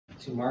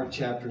to Mark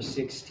chapter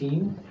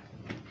 16.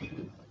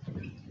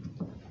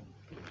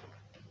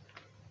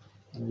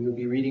 And we will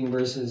be reading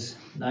verses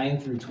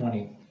 9 through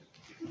 20.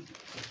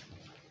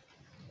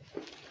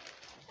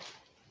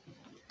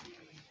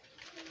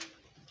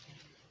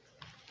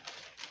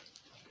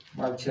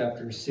 Mark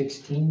chapter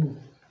 16,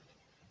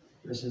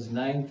 verses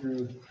 9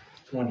 through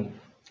 20.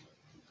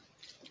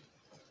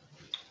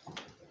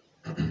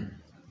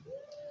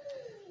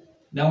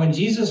 Now when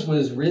Jesus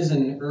was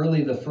risen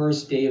early the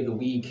first day of the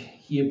week,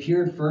 he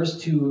appeared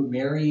first to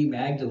Mary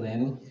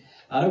Magdalene,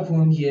 out of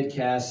whom he had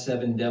cast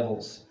 7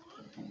 devils.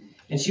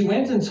 And she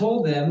went and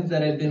told them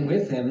that had been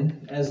with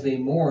him, as they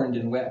mourned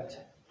and wept.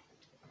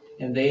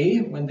 And they,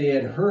 when they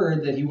had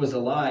heard that he was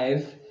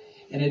alive,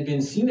 and had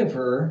been seen of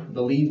her,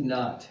 believed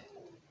not.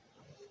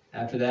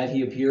 After that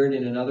he appeared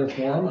in another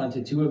form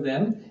unto 2 of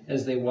them,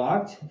 as they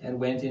walked and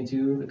went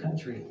into the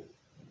country.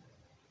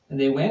 And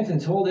they went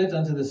and told it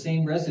unto the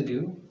same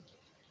residue,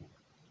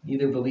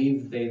 neither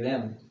believed they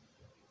them.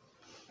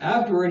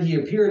 Afterward he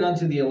appeared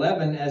unto the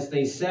 11 as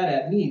they sat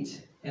at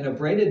meat, and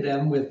upbraided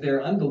them with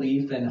their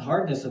unbelief and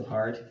hardness of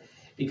heart,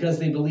 because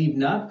they believed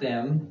not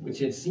them which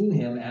had seen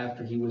him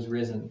after he was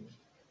risen.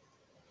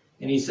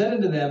 And he said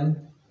unto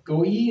them,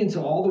 Go ye into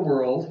all the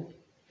world,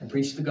 and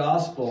preach the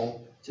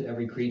gospel to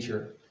every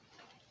creature.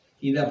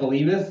 He that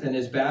believeth and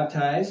is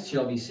baptized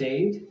shall be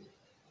saved,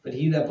 but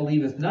he that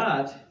believeth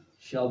not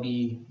shall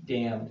be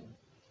damned.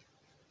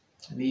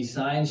 And these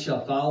signs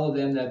shall follow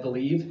them that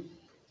believe.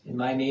 In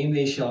my name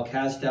they shall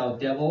cast out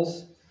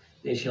devils.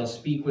 They shall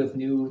speak with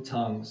new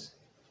tongues.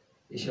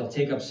 They shall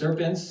take up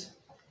serpents.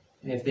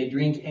 And if they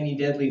drink any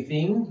deadly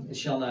thing, it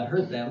shall not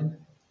hurt them.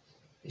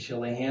 They shall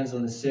lay hands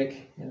on the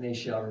sick, and they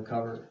shall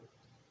recover.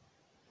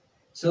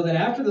 So that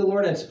after the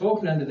Lord had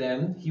spoken unto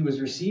them, he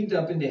was received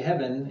up into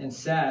heaven, and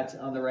sat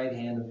on the right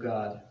hand of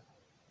God.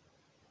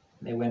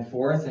 And they went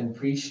forth and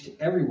preached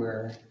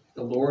everywhere,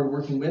 the Lord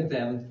working with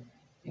them,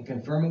 and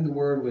confirming the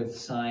word with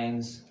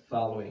signs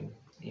following.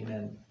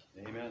 Amen.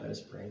 Amen. Let us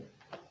pray.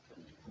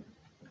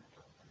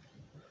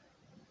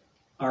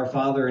 Our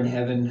Father in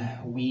heaven,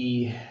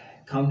 we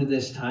come to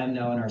this time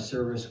now in our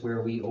service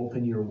where we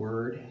open your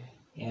word,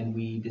 and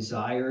we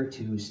desire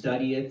to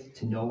study it,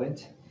 to know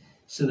it,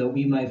 so that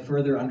we might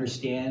further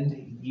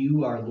understand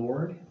you, our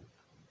Lord,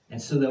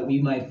 and so that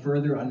we might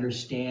further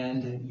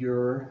understand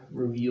your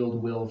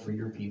revealed will for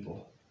your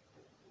people.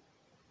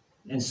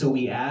 And so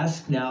we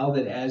ask now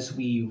that as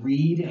we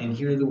read and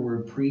hear the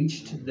word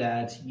preached,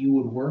 that you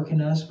would work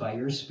in us by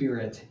your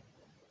Spirit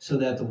so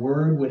that the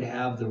word would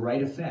have the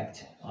right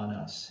effect on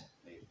us.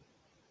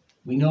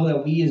 We know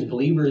that we as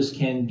believers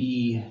can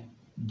be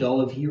dull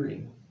of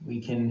hearing.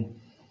 We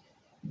can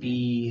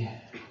be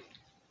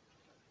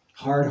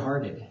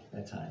hard-hearted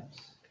at times.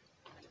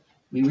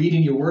 We read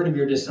in your word of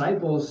your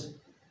disciples,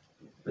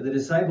 or the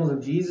disciples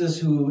of Jesus,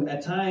 who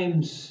at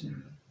times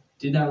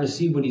did not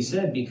receive what he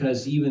said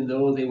because even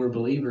though they were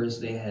believers,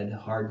 they had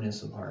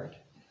hardness of heart.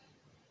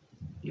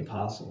 The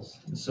apostles.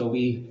 And so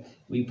we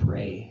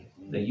pray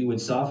that you would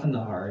soften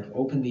the heart,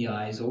 open the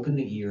eyes, open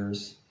the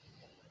ears,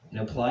 and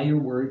apply your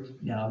word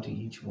now to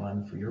each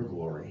one for your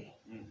glory.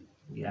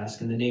 We ask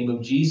in the name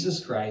of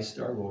Jesus Christ,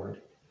 our Lord.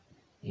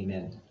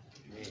 Amen.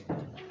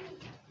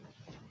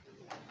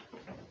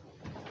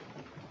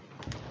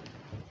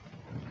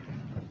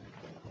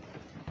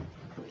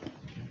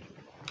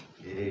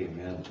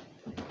 Amen.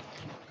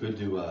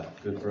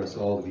 Good for us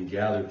all to be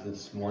gathered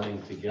this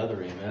morning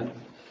together. Amen.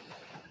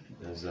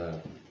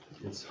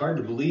 It's hard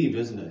to believe,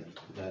 isn't it,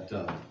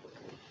 that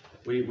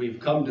we've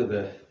come to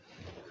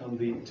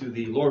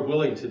the Lord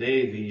willing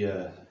today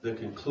the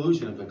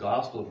conclusion of the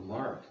Gospel of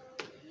Mark.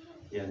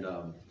 And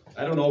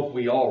I don't know if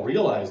we all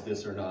realize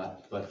this or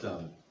not, but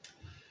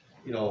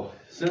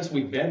since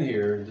we've been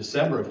here in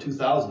December of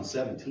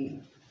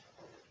 2017,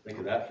 think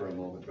of that for a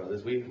moment,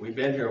 brothers. We've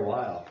been here a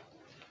while.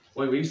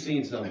 Boy, we've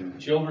seen some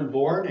children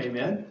born,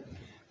 amen.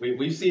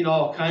 We've seen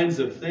all kinds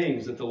of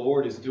things that the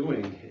Lord is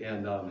doing,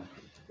 and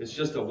it's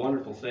just a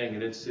wonderful thing.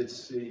 And it's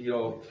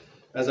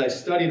as I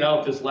studied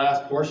out this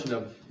last portion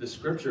of the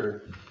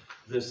Scripture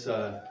this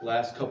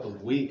last couple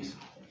of weeks,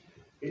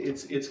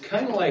 it's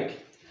kind of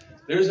like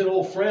there's an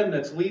old friend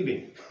that's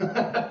leaving,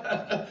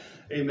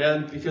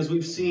 amen. Because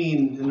we've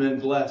seen and been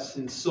blessed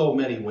in so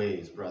many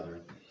ways,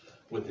 brethren,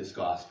 with this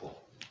gospel.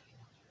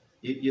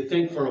 You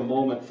think for a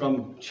moment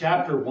from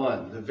chapter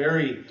 1, the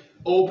very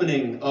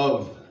opening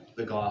of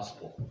the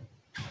gospel.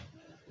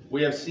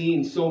 We have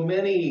seen so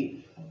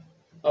many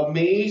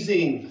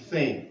amazing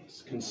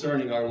things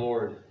concerning our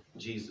Lord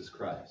Jesus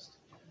Christ.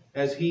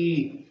 As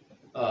he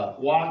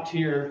walked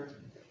here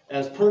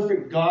as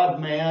perfect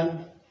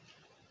God-man,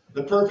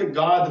 the perfect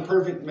God, the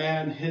perfect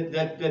man,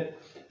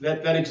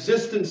 that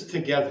existence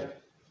together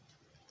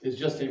is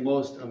just a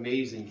most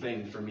amazing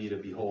thing for me to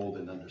behold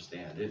and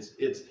understand.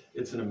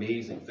 It's an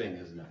amazing thing,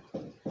 isn't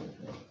it?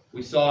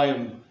 We saw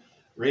him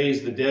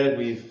raise the dead.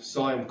 We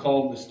saw him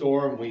calm the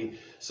storm. We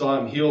saw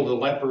him heal the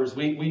lepers.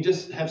 We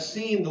just have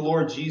seen the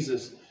Lord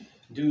Jesus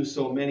do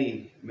so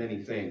many, many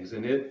things.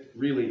 And it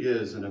really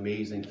is an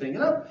amazing thing.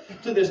 And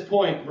up to this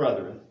point,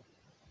 brethren,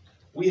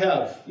 we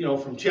have,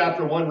 from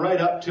chapter 1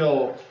 right up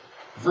till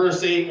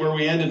verse 8 where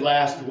we ended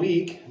last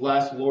week,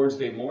 last Lord's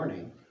Day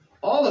morning,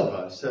 all of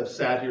us have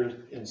sat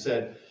here and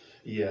said,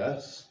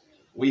 yes,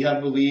 we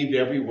have believed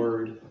every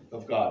word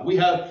of God. We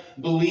have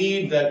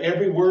believed that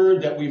every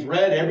word that we've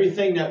read,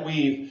 everything that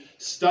we've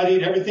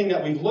studied, everything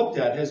that we've looked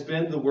at has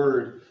been the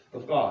word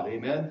of God.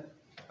 Amen?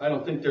 I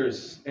don't think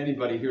there's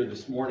anybody here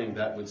this morning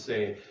that would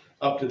say,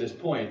 up to this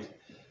point,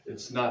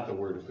 it's not the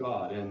word of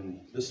God. And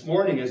this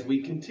morning as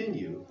we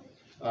continue,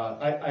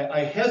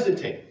 I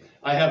hesitate.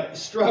 I have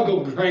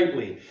struggled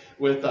greatly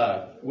with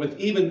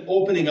even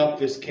opening up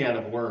this can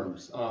of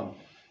worms.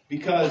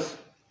 Because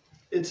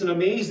it's an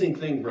amazing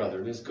thing,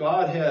 brethren, as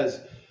God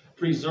has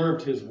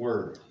preserved his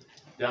word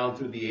down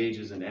through the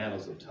ages and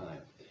annals of time.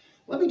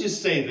 Let me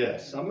just say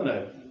this. I'm going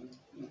to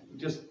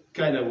just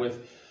kind of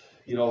with,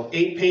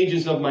 8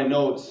 pages of my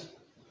notes,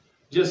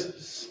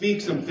 just speak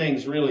some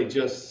things, really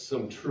just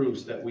some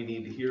truths that we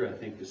need to hear, I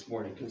think, this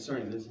morning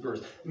concerning this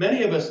verse.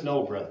 Many of us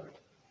know, brethren,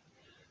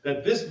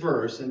 that this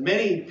verse, and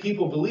many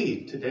people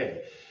believe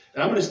today,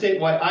 and I'm going to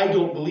state why I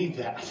don't believe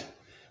that.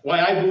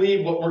 Why I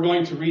believe what we're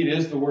going to read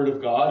is the Word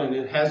of God, and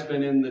it has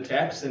been in the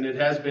text, and it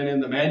has been in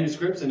the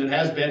manuscripts, and it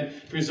has been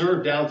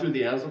preserved down through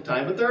the annals of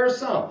time. But there are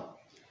some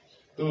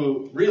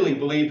who really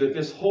believe that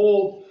this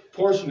whole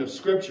portion of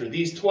Scripture,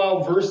 these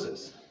 12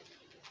 verses,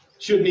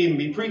 shouldn't even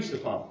be preached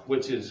upon,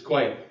 which is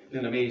quite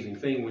an amazing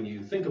thing when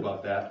you think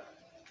about that.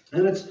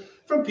 And it's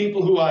from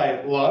people who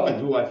I love and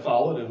who I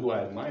followed and who I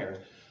admire.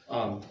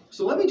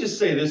 So let me just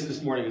say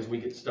this morning as we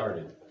get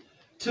started.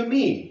 To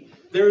me,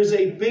 there is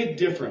a big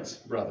difference,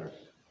 brother,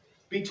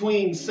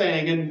 between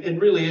saying, and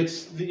really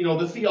it's,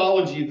 the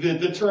theology,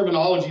 the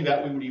terminology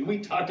that we would use. We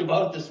talked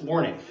about it this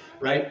morning,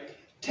 right?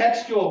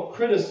 Textual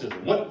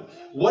criticism.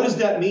 What does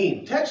that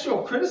mean?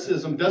 Textual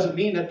criticism doesn't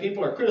mean that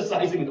people are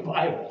criticizing the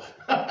Bible.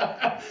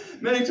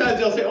 Many times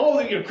they'll say, oh,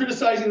 you're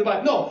criticizing the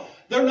Bible. No,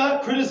 they're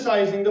not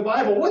criticizing the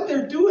Bible. What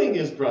they're doing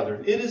is,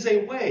 brother, it is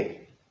a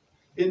way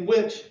in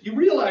which you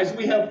realize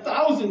we have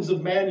thousands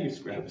of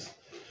manuscripts.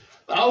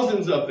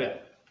 Thousands of them,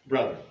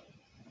 brother.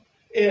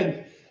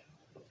 And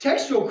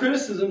textual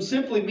criticism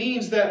simply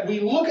means that we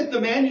look at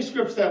the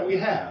manuscripts that we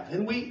have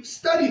and we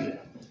study them.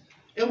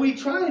 And we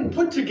try and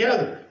put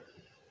together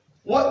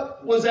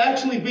what was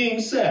actually being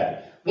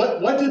said.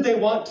 What did they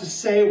want to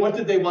say? What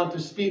did they want to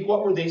speak?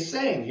 What were they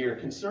saying here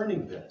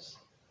concerning this?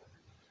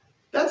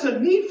 That's a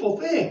needful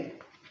thing.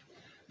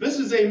 This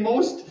is a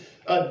most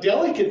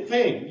delicate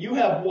thing. You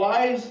have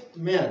wise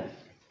men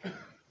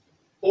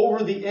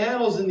over the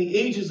annals and the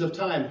ages of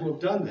time who have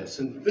done this.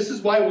 And this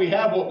is why we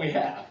have what we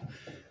have.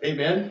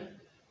 Amen?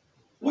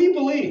 We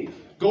believe,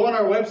 go on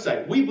our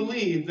website, we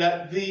believe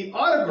that the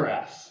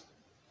autographs,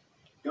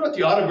 you know what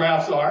the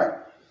autographs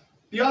are?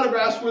 The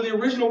autographs were the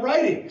original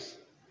writings,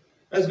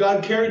 as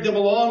God carried them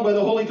along by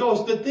the Holy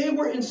Ghost, that they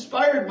were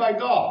inspired by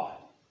God.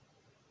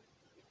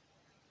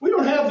 We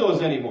don't have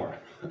those anymore.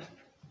 In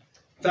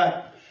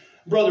fact,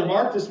 Brother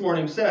Mark this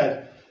morning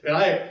said, and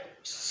I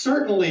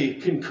certainly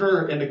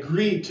concur and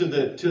agree to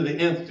the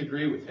nth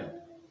degree with him,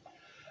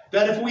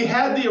 that if we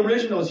had the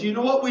originals, you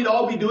know what we'd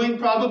all be doing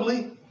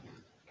probably?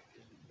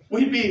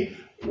 We'd be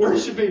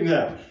worshiping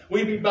them.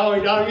 We'd be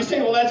bowing down. You're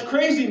saying, well, that's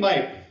crazy,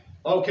 Mike.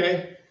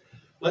 Okay.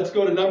 Let's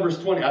go to Numbers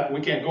 20. We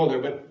can't go there,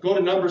 but go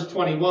to Numbers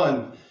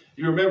 21.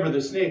 You remember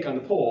the snake on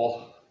the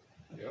pole,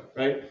 yep.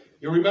 Right?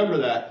 You remember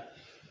that.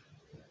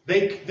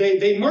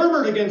 They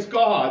murmured against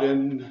God,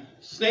 and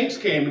snakes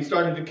came and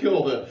started to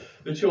kill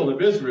the children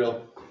of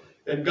Israel.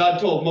 And God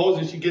told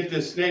Moses, you get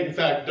this snake. In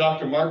fact,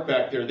 Dr. Mark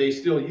back there, they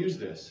still use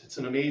this. It's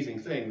an amazing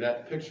thing,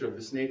 that picture of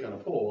the snake on a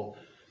pole.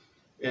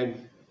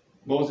 And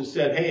Moses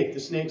said, hey, if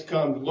the snakes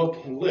come,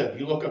 look and live.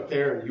 You look up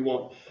there and you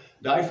won't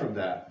die from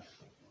that.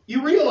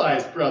 You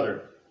realize,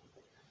 brother,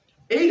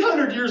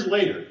 800 years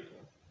later,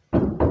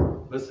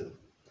 listen,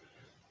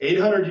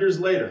 800 years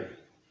later,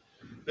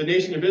 the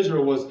nation of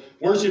Israel was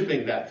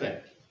worshiping that thing.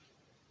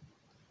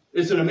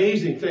 It's an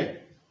amazing thing.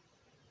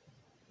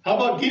 How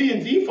about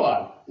Gideon's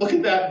ephod? Look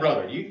at that,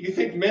 brother. You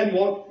think men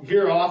won't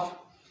veer off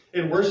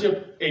and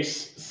worship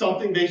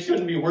something they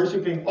shouldn't be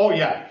worshiping? Oh,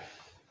 yeah.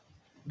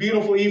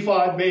 Beautiful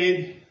ephod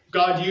made.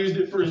 God used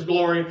it for his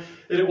glory.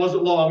 And it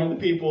wasn't long and the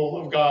people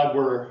of God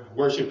were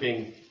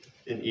worshiping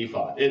an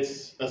ephod.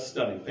 It's a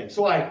stunning thing.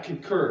 So I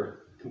concur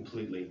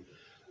completely.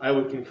 I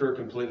would concur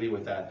completely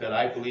with that. That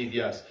I believe,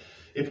 yes,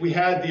 if we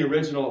had the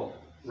original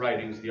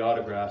writings, the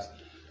autographs,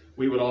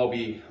 we would all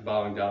be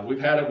bowing down. We'd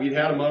have them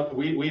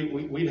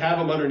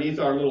underneath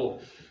our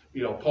little,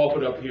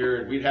 pulpit up here,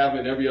 and we'd have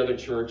them in every other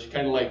church.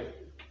 Kind of like,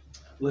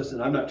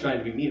 listen, I'm not trying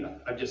to be mean.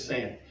 I'm just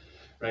saying,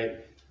 right?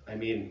 I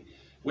mean,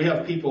 we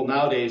have people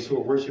nowadays who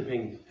are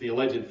worshiping the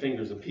alleged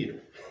fingers of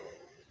Peter.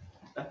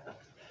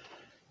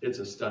 It's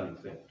a stunning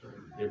thing.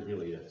 It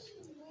really is.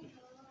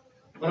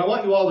 But I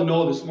want you all to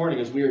know this morning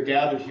as we are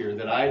gathered here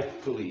that I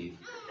believe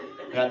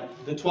that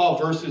the 12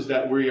 verses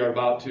that we are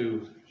about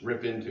to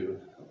rip into,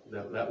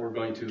 that we're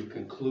going to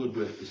conclude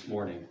with this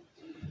morning,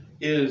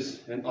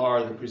 is and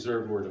are the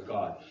preserved Word of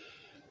God.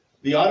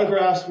 The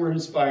autographs were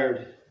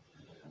inspired.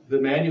 the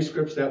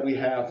manuscripts that we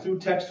have, through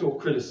textual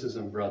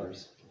criticism,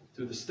 brothers,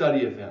 through the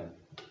study of them,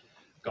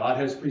 God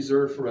has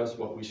preserved for us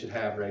what we should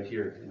have right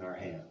here in our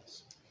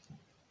hands.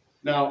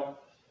 Now,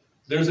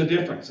 there's a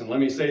difference, and let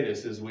me say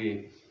this as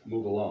we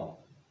move along.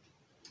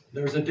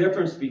 There's a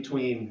difference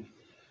between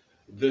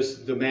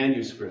the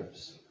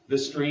manuscripts, the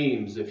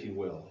streams, if you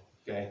will,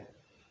 okay?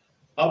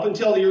 Up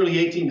until the early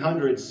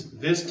 1800s,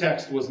 this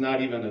text was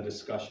not even a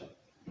discussion.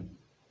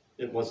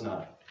 It was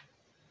not.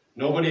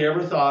 Nobody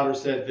ever thought or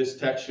said this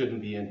text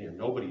shouldn't be in here.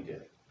 Nobody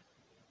did.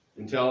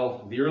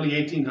 Until the early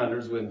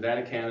 1800s, when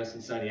Vaticanus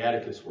and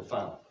Sinaiticus were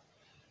found.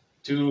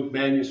 Two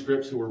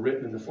manuscripts who were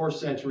written in the 4th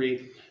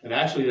century, and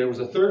actually there was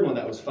a third one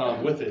that was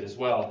found with it as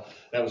well,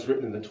 that was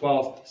written in the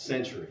 12th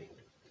century.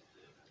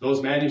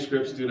 Those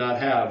manuscripts do not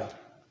have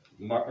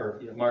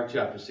Mark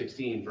chapter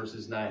 16,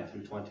 verses 9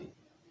 through 20.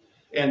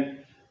 And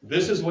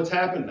this is what's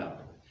happened now.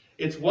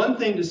 It's one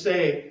thing to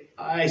say,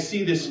 I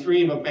see this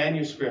stream of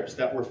manuscripts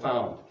that were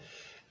found,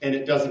 and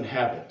it doesn't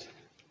have it.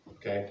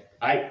 Okay?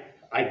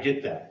 I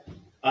get that.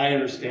 I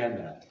understand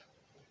that.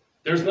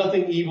 There's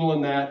nothing evil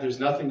in that. There's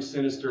nothing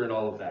sinister in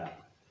all of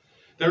that.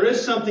 There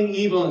is something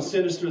evil and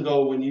sinister,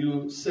 though, when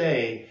you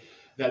say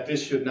that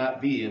this should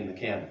not be in the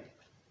canon,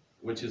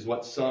 which is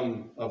what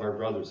some of our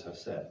brothers have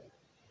said.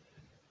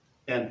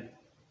 And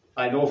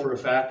I know for a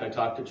fact, I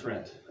talked to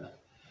Trent,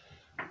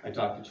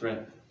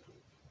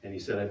 and he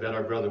said, I bet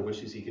our brother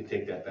wishes he could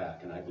take that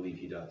back, and I believe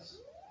he does.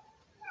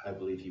 I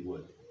believe he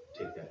would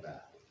take that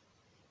back,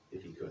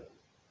 if he could.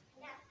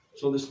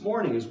 So this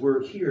morning, as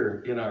we're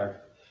here in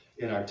our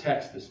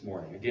text this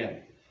morning,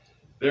 again,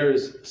 there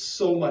is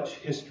so much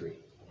history.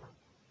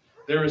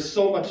 There is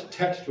so much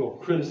textual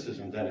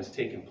criticism that has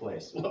taken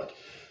place. Look,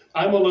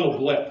 I'm a little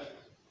blip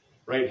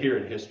right here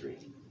in history.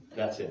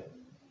 That's it.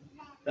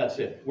 That's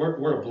it.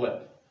 We're a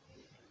blip.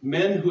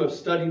 Men who have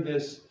studied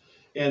this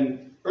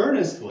and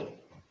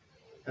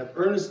have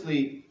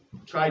earnestly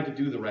tried to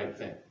do the right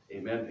thing.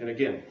 Amen. And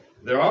again,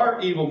 there are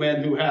evil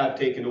men who have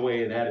taken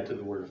away and added to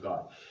the Word of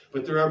God.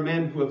 But there are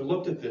men who have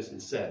looked at this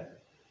and said,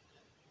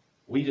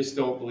 we just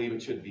don't believe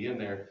it should be in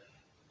there.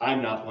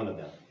 I'm not one of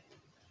them.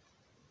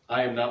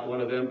 I am not one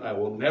of them. I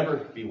will never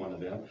be one of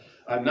them.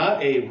 I'm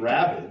not a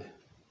rabid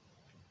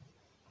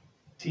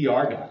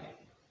TR guy.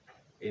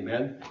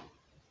 Amen.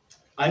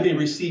 I'm a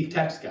receive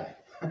text guy.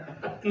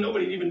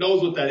 Nobody even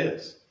knows what that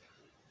is.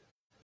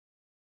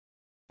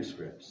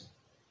 Scripts.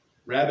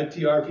 Rabid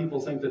TR people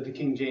think that the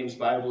King James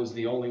Bible is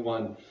the only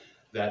one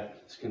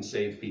that can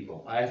save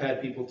people. I've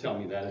had people tell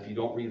me that if you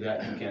don't read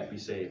that, you can't be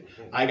saved.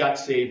 I got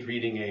saved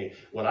reading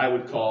what I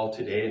would call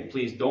today, and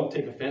please don't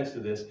take offense to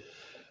this,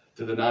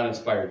 to the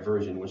non-inspired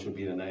version, which would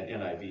be the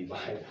NIV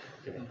Bible.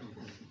 Okay.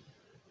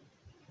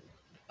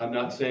 I'm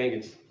not saying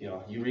it's,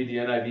 you read the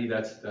NIV,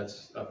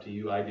 that's up to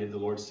you. I did. The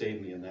Lord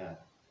saved me in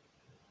that.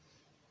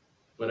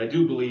 But I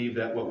do believe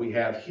that what we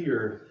have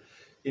here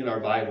in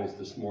our Bibles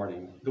this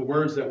morning, the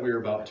words that we're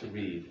about to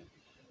read,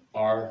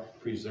 are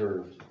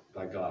preserved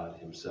by God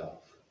Himself.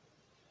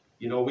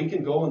 We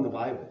can go in the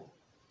Bible,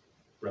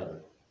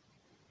 brother,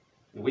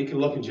 and we can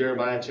look in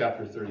Jeremiah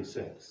chapter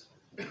 36.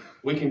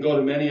 We can go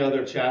to many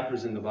other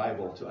chapters in the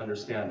Bible to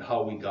understand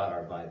how we got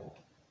our Bible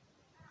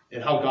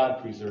and how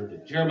God preserved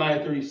it.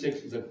 Jeremiah 36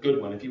 is a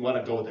good one if you want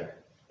to go there.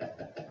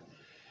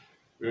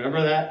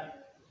 Remember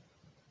that?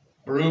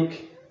 Baruch.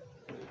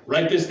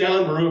 Write this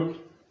down, Baruch.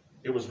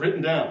 It was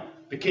written down.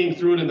 The king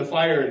threw it in the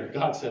fire, and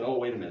God said, oh,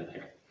 wait a minute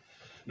here.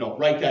 No,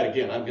 write that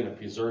again. I'm going to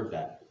preserve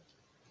that.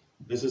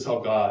 This is how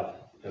God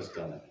has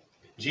done it.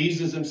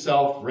 Jesus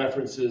Himself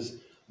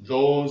references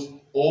those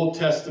Old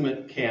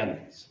Testament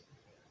canons,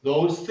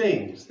 those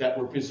things that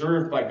were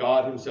preserved by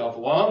God Himself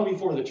long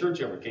before the church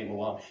ever came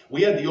along.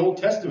 We had the Old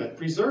Testament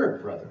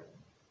preserved, brother,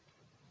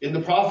 in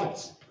the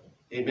prophets.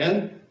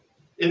 Amen?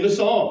 In the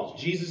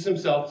Psalms, Jesus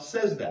Himself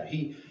says that.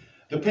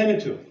 The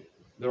Pentateuch,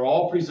 they're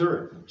all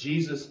preserved.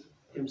 Jesus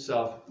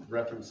Himself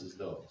references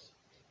those.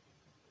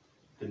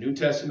 The New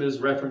Testament is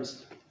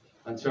referenced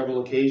on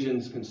several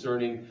occasions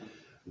concerning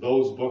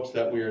those books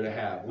that we are to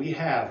have. We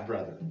have,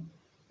 brother,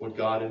 what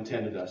God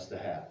intended us to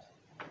have.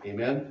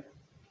 Amen?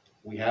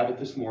 We have it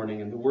this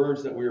morning, and the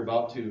words that we're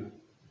about to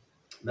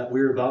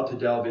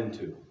delve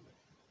into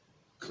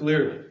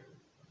clearly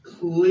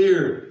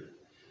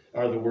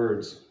are the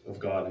words of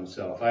God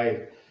Himself.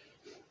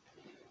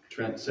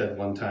 Trent said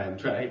one time,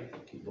 I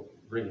keep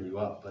bringing you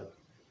up, but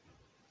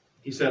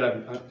he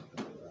said,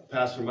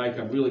 Pastor Mike,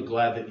 I'm really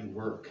glad that you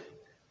work.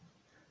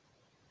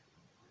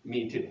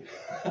 Me too.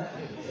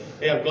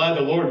 Hey, I'm glad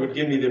the Lord would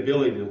give me the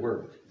ability to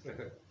work.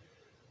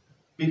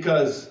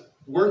 Because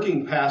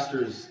working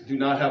pastors do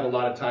not have a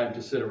lot of time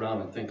to sit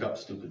around and think up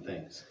stupid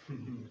things.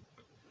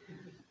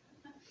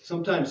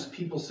 Sometimes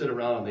people sit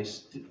around and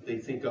they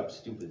think up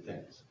stupid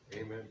things.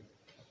 Amen.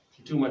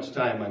 Too much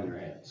time on your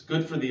hands.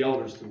 Good for the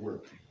elders to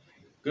work.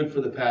 Good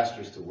for the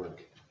pastors to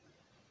work.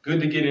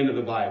 Good to get into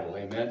the Bible.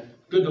 Amen.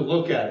 Good to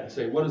look at it and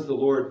say, what is the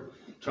Lord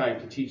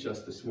trying to teach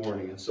us this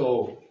morning? And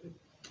so,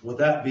 with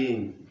that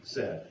being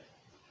said,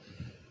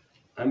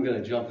 I'm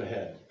going to jump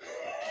ahead.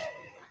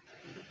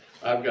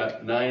 I've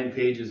got 9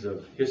 pages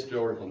of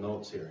historical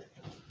notes here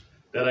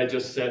that I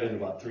just said in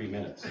about 3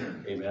 minutes.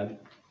 Amen.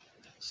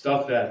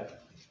 Stuff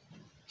that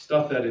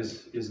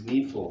is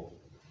needful.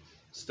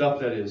 Stuff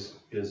that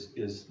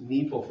is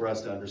needful for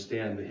us to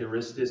understand the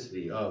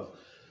historicity of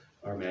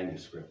our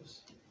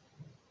manuscripts.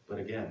 But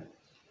again,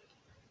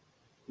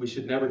 we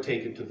should never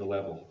take it to the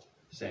level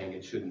saying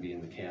it shouldn't be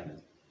in the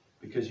canon,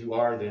 because you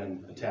are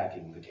then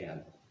attacking the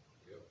canon.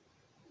 Yep.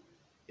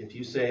 If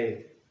you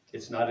say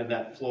it's not in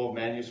that flow of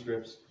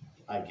manuscripts,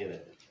 I get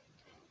it,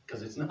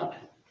 because it's not.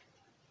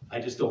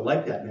 I just don't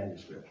like that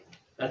manuscript.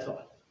 That's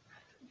all.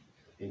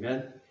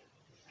 Amen?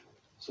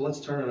 So let's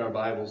turn in our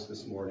Bibles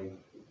this morning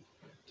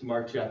to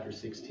Mark chapter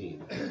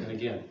 16. And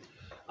again,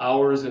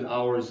 hours and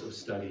hours of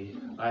study.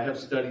 I have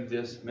studied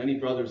this. Many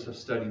brothers have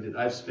studied it.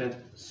 I've spent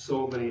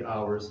so many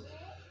hours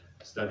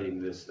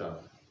studying this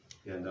stuff.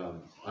 And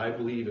I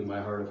believe in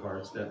my heart of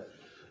hearts that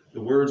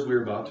the words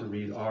we're about to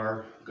read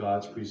are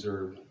God's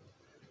preserved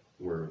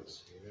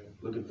words. Amen.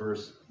 Look at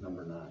verse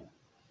number 9.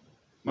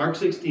 Mark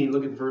 16,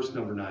 look at verse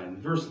number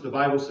 9. The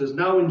Bible says,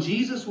 "Now when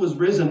Jesus was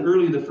risen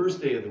early the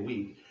first day of the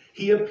week,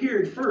 he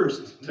appeared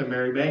first to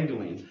Mary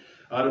Magdalene,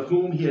 out of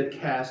whom he had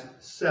cast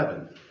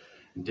 7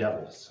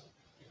 devils."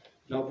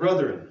 Now,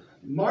 brethren,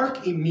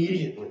 Mark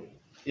immediately,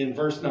 in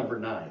verse number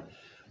 9,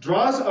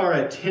 draws our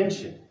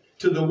attention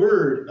to the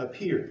word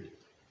appeared.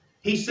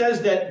 He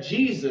says that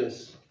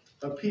Jesus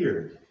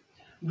appeared.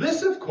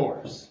 This, of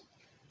course,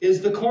 is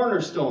the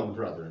cornerstone,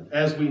 brethren,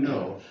 as we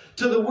know,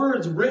 to the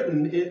words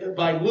written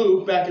by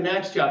Luke back in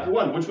Acts chapter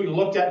 1, which we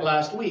looked at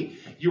last week.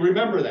 You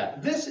remember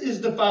that. This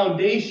is the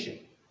foundation.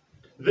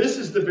 This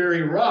is the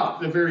very rock,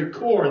 the very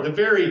core, the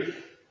very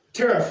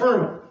terra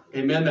firma,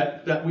 amen,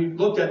 that we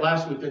looked at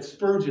last week, that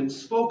Spurgeon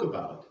spoke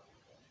about.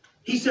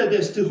 He said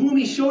this, "To whom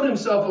he showed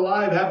himself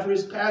alive after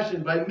his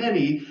passion by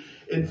many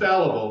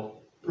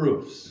infallible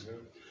proofs."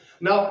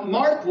 Now,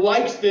 Mark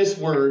likes this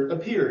word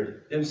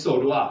appeared, and so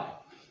do I.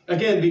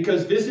 Again,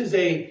 because this is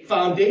a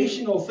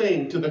foundational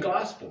thing to the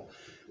gospel.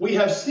 We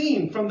have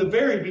seen from the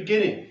very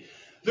beginning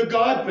the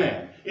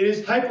God-man in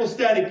his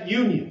hypostatic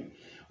union,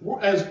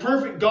 as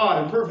perfect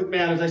God and perfect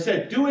man, as I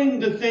said, doing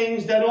the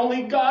things that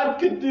only God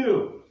could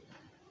do.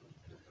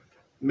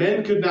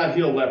 Men could not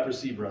heal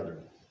leprosy, brethren.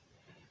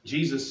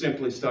 Jesus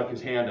simply stuck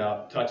his hand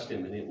out, touched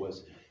him, and it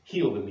was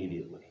healed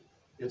immediately.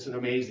 It's an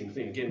amazing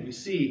thing. Again, we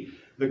see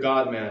the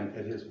God-man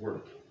at his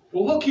work.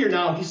 Well, look here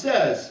now. He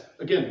says,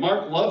 again,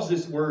 Mark loves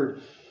this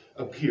word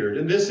appeared.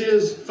 And this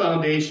is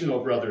foundational,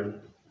 brethren,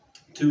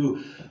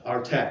 to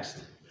our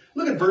text.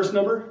 Look at verse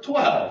number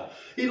 12.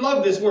 He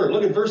loved this word.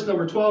 Look at verse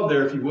number 12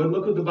 there, if you would.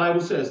 Look what the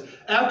Bible says.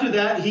 After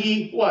that,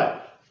 he,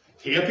 what?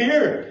 He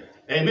appeared.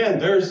 Amen.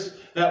 There's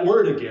that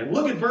word again.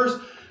 Look at verse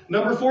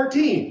number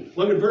 14.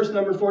 Look at verse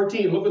number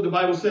 14. Look what the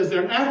Bible says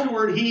there. And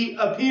afterward, he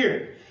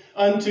appeared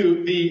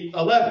unto the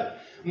 11.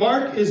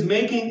 Mark is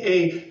making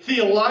a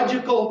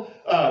theological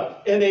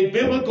and a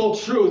biblical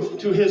truth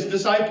to his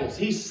disciples.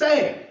 He's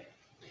saying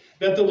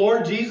that the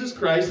Lord Jesus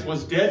Christ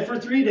was dead for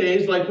 3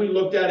 days, like we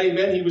looked at,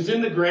 amen. He was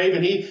in the grave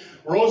and he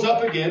rose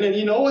up again. And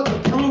you know what?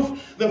 The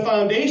proof, the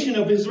foundation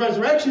of his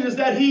resurrection is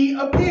that he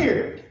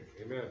appeared.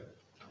 Amen.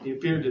 He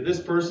appeared to this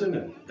person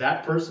and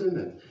that person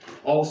and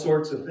all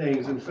sorts of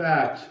things. In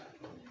fact,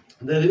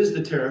 that is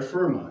the terra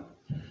firma.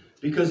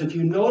 Because if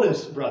you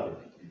notice, brother,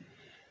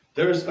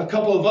 there's a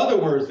couple of other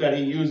words that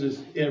he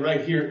uses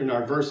right here in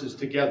our verses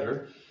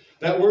together.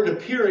 That word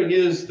appearing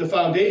is the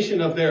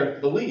foundation of their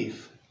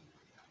belief.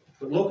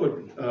 But look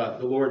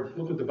what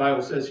look what the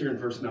Bible says here in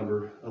verse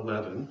number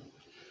 11.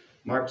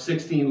 Mark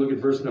 16, look at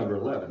verse number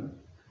 11.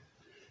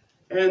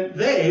 And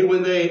they,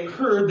 when they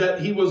heard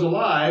that he was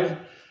alive,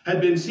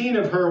 had been seen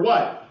of her,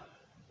 what?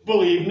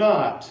 Believed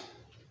not.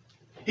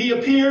 He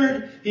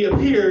appeared, he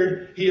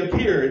appeared, he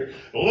appeared.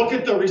 Look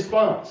at the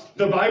response.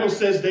 The Bible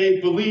says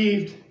they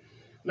believed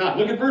not.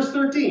 Look at verse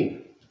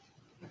 13.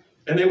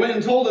 And they went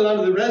and told it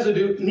unto the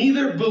residue,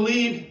 neither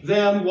believed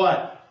them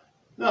what?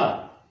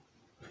 Not.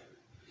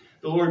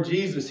 The Lord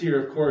Jesus here,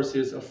 of course,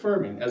 is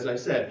affirming, as I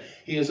said.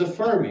 He is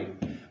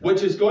affirming,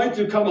 which is going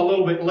to come a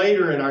little bit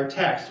later in our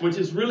text, which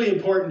is really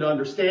important to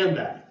understand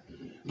that.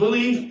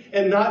 Belief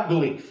and not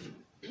belief.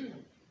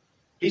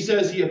 He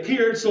says he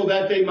appeared so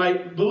that they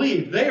might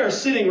believe. They are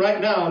sitting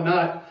right now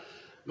not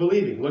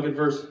believing. Look at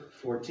verse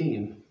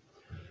 14.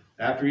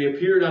 After he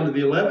appeared unto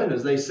the 11,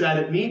 as they sat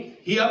at meat,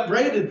 he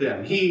upbraided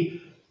them.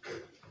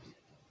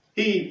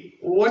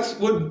 What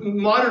would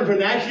modern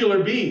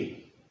vernacular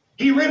be?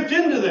 He ripped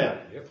into them.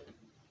 Yep.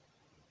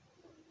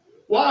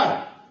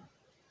 Why?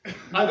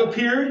 I've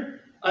appeared,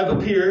 I've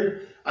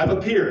appeared, I've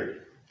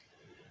appeared.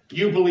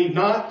 You believe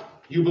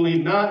not, you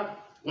believe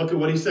not. Look at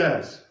what he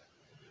says.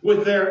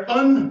 With their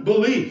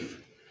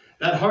unbelief,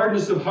 that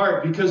hardness of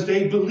heart, because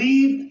they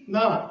believed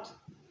not.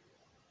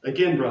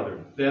 Again, brother,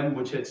 them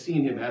which had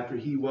seen him after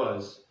he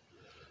was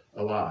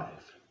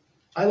alive.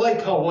 I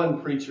like how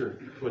one preacher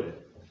put it.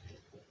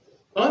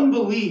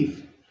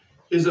 Unbelief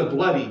is a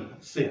bloody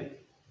sin.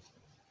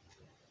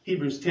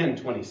 Hebrews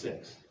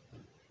 10:26.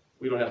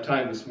 We don't have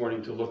time this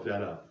morning to look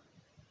that up.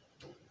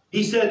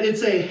 He said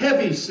it's a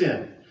heavy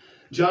sin,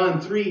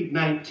 John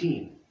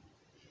 3:19.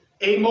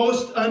 A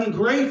most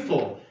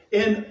ungrateful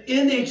and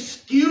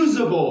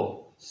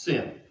inexcusable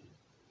sin,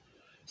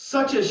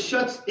 such as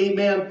shuts a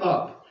man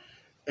up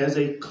as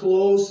a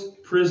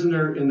closed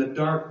prisoner in the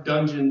dark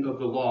dungeon of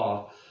the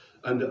law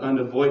unto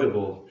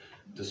unavoidable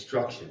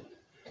destruction.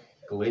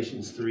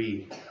 Galatians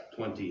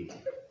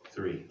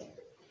 3:23.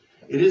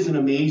 It is an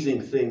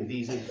amazing thing,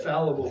 these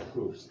infallible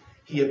proofs.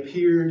 He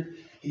appeared,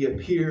 he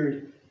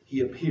appeared,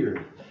 he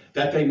appeared,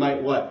 that they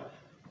might what?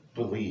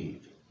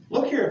 Believe.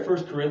 Look here at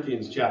 1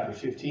 Corinthians chapter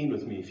 15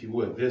 with me, if you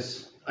would.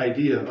 This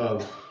idea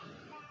of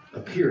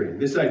appearing,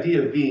 this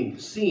idea of being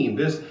seen,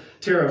 this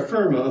terra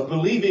firma of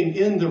believing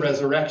in the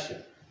resurrection,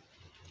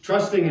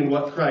 trusting in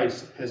what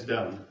Christ has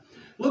done.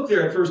 Look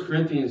there at 1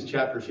 Corinthians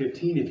chapter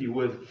 15, if you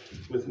would,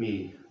 with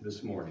me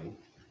this morning.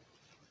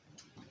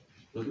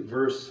 Look at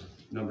verse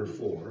number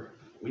 4.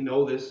 We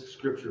know this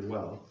scripture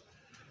well.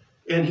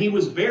 And he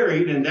was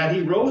buried, and that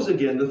he rose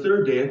again the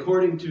third day,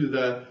 according to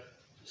the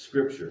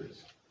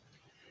scriptures.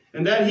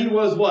 And that he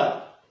was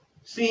what?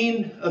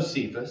 Seen of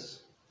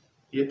Cephas.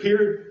 He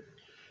appeared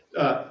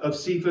of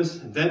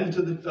Cephas, then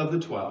of the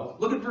 12.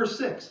 Look at verse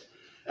 6.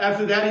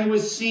 After that he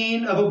was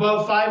seen of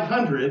above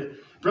 500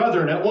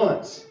 brethren at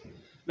once.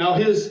 Now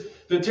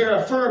the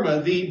terra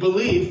firma, the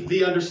belief,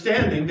 the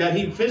understanding that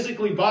he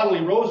physically,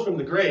 bodily rose from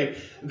the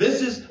grave,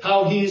 this is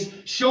how he's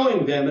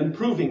showing them and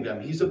proving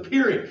them. He's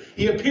appearing.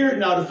 He appeared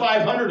now to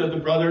 500 of the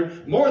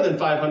brethren, more than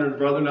 500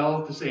 brethren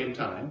all at the same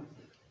time,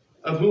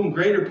 of whom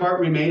greater part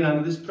remain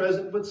unto this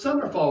present, but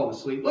some are fallen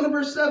asleep. Look at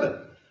verse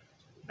 7.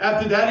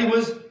 After that he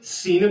was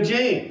seen of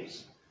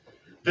James,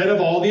 then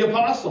of all the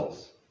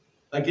apostles.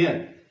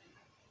 Again,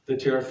 the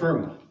terra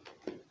firma,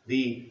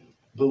 the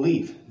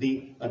belief,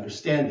 the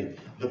understanding,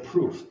 the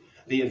proof,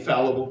 the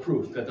infallible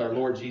proof that our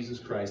Lord Jesus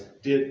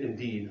Christ did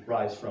indeed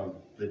rise from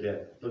the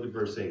dead. Look at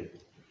verse 8.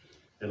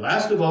 And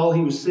last of all,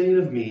 he was seen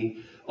of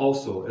me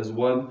also as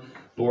one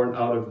born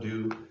out of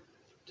due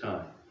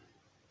time.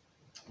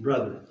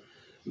 Brethren,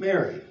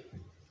 Mary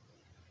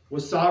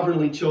was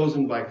sovereignly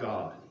chosen by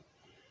God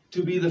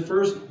to be the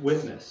first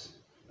witness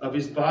of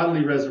his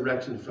bodily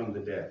resurrection from the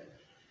dead.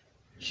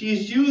 She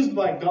is used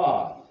by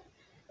God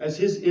as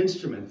his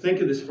instrument.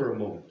 Think of this for a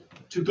moment.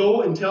 To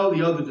go and tell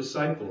the other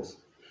disciples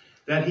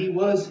that he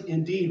was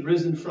indeed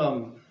risen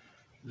from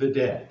the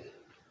dead.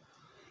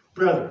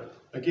 Brethren,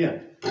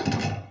 again,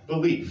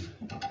 belief.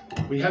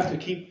 We have to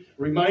keep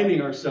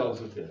reminding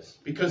ourselves of this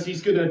because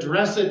he's going to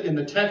address it in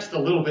the text a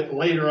little bit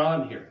later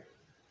on here.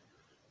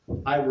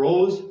 I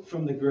rose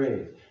from the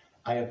grave.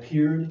 I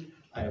appeared,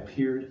 I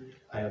appeared,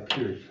 I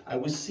appeared. I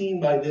was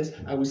seen by this.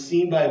 I was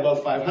seen by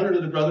above 500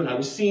 of the brethren. I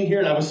was seen here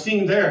and I was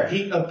seen there.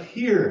 He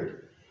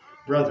appeared,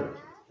 brethren.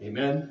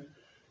 Amen.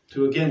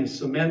 To again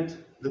cement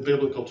the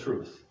biblical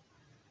truth.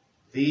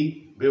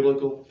 The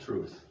biblical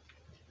truth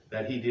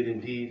that he did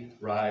indeed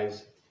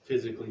rise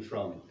physically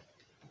from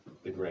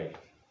the grave.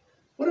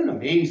 What an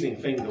amazing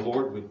thing the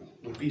Lord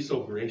would be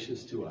so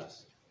gracious to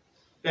us.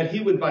 That he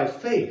would, by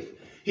faith,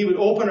 he would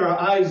open our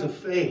eyes of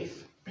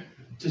faith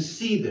to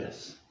see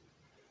this.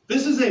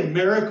 This is a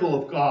miracle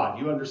of God.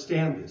 You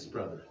understand this,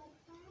 brother.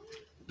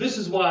 This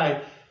is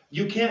why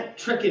you can't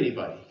trick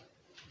anybody.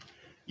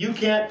 You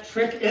can't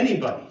trick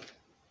anybody.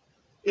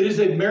 It is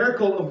a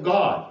miracle of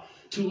God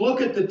to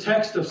look at the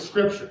text of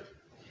Scripture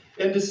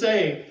and to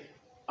say,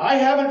 I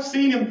haven't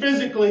seen him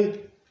physically,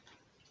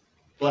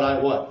 but I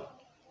what?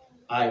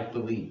 I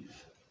believe.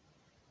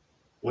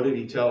 What did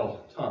he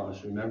tell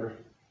Thomas, remember?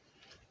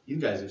 You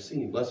guys have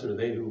seen. Blessed are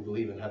they who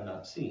believe and have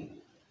not seen.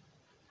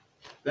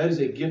 That is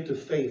a gift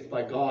of faith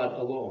by God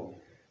alone.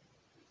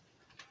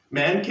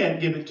 Man can't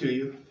give it to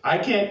you. I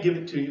can't give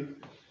it to you.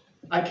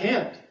 I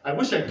can't. I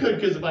wish I could,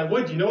 because if I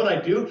would, you know what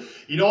I'd do?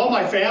 You know all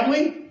my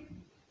family?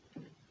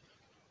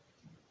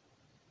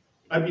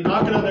 I'd be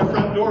knocking on their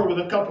front door with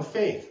a cup of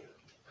faith.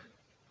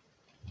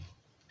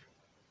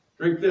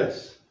 Drink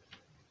this.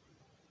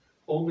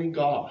 Only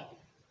God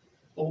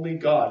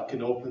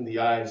can open the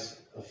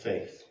eyes of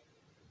faith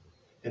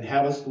and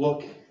have us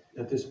look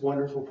at this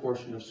wonderful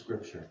portion of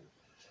Scripture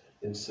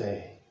and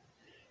say,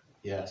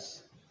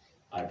 yes,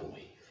 I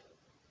believe.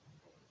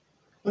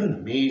 What an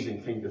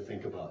amazing thing to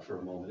think about for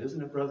a moment,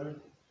 isn't it, brethren?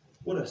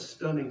 What a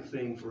stunning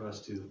thing for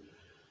us to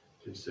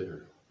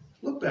consider.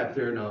 Look back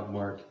there now at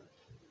Mark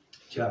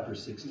chapter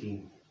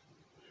 16.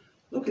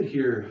 Look at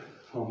here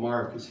how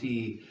Mark, as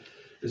he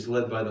is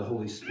led by the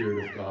Holy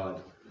Spirit of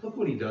God, look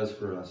what he does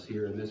for us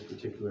here in this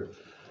particular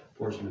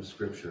portion of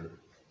Scripture.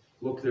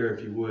 Look there,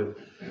 if you would,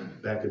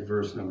 back at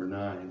verse number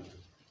 9.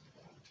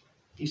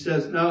 He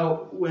says,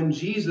 now, when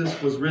Jesus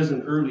was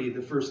risen early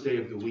the first day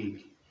of the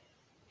week,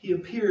 he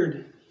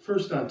appeared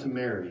first unto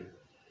Mary,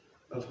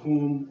 of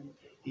whom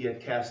he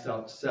had cast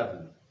out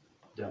 7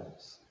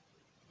 devils.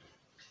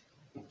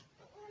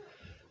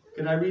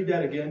 Can I read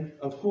that again?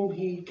 Of whom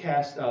he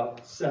cast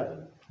out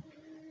 7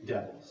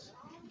 devils.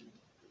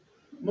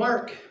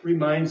 Mark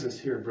reminds us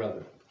here,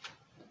 brother,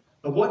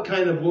 of what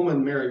kind of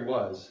woman Mary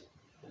was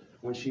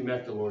when she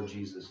met the Lord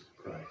Jesus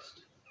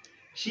Christ.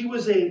 She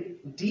was a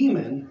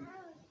demon.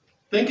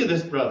 Think of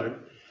this, brother.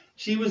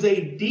 She was a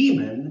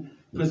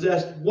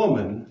demon-possessed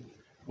woman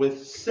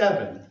with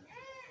 7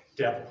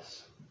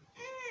 devils.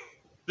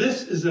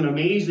 This is an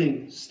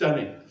amazing,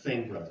 stunning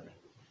thing, brethren.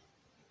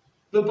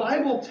 The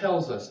Bible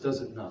tells us,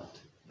 does it not,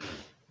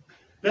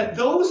 that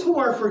those who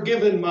are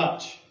forgiven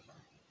much,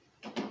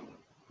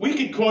 we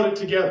could quote it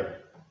together,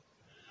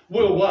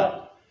 will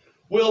what?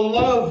 Will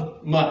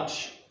love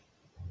much.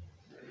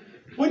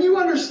 When you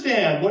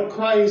understand what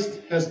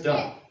Christ has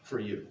done for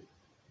you,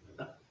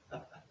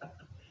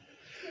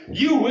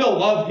 you will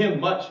love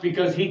him much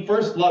because he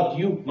first loved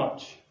you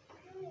much.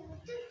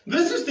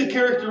 This is the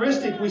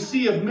characteristic we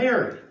see of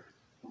Mary.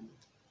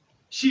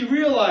 She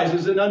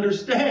realizes and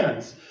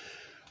understands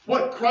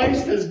what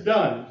Christ has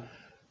done.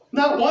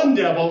 Not 1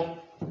 devil,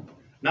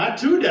 not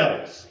 2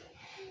 devils,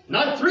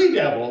 not 3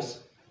 devils,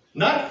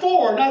 not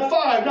 4, not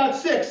 5, not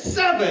 6,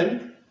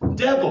 7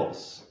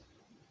 devils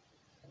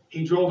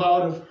he drove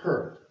out of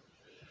her.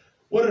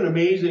 What an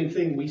amazing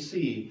thing we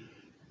see,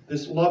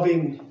 this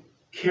loving,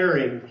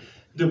 caring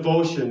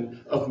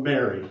devotion of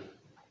Mary.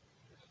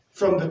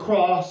 From the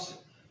cross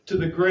to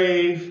the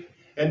grave,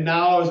 and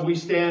now as we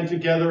stand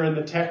together in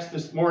the text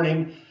this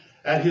morning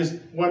at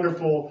his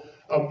wonderful,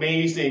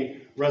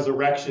 amazing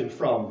resurrection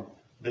from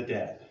the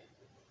dead.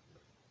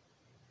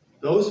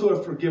 Those who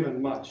have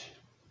forgiven much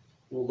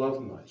will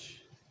love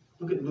much.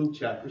 Look at Luke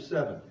chapter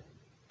 7.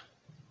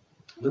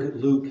 Look at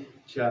Luke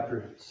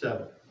chapter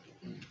 7.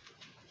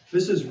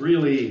 This is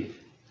really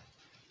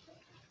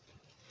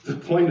the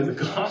point of the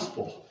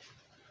gospel.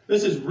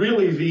 This is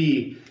really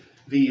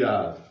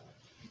the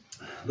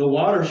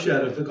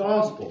watershed of the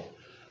gospel.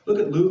 Look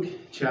at Luke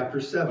chapter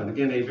 7.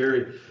 Again, a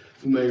very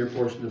familiar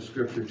portion of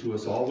Scripture to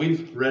us all.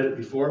 We've read it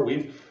before.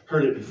 We've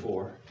heard it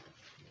before.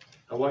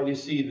 I want you to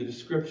see the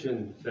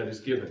description that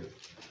is given.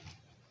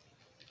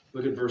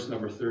 Look at verse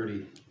number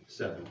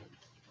 37.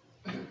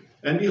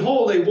 And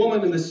behold, a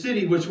woman in the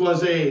city which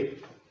was a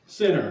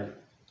sinner.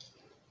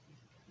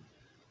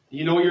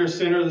 You know you're a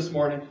sinner this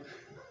morning?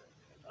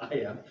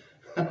 I am.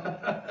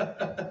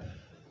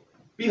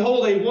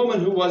 Behold, a woman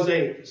who was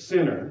a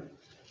sinner,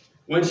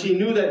 when she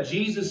knew that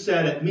Jesus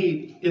sat at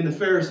meat in the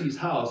Pharisee's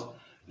house,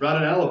 brought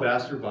an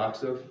alabaster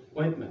box of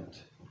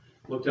ointment.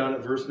 Look down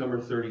at verse number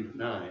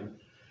 39.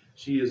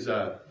 She is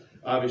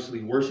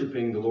obviously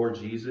worshiping the Lord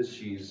Jesus.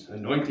 She's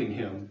anointing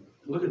him.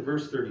 Look at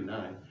verse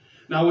 39.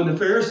 Now when the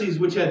Pharisees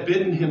which had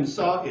bidden him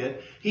saw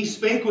it, he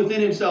spake within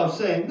himself,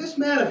 saying, This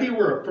man, if he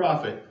were a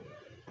prophet,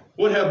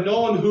 would have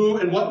known who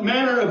and what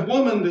manner of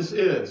woman this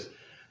is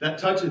that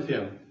toucheth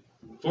him,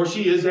 for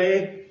she is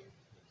a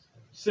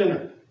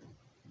sinner.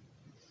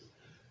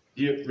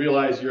 Do you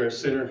realize you're a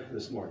sinner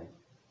this morning?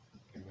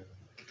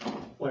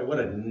 Boy, what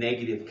a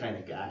negative kind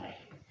of guy.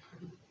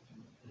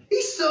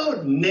 He's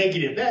so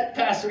negative. That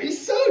pastor,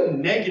 he's so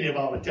negative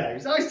all the time.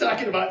 He's always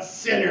talking about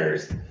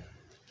sinners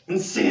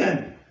and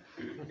sin.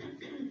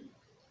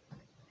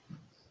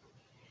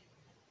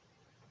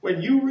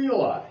 When you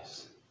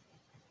realize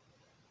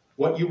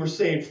what you were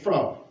saved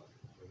from,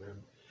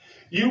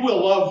 you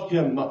will love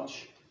him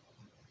much.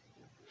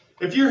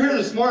 If you're here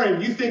this morning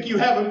and you think you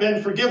haven't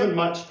been forgiven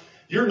much,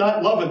 you're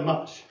not loving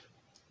much.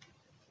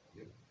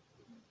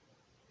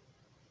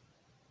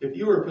 If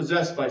you were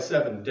possessed by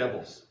 7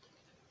 devils,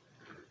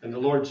 and the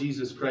Lord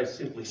Jesus Christ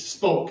simply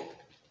spoke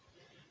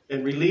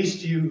and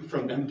released you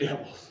from them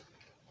devils,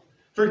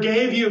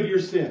 forgave you of your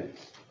sins,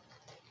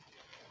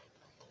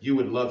 you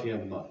would love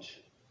him much.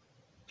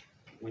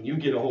 When you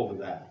get a hold of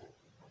that.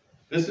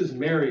 This is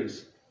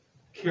Mary's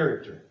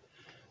character.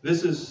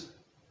 This is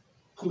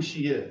who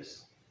she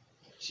is.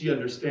 She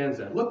understands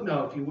that. Look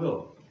now, if you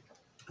will,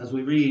 as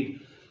we read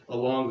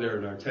along there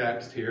in our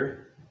text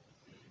here.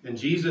 And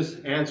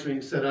Jesus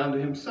answering said unto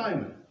him,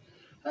 Simon,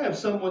 I have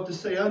somewhat to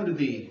say unto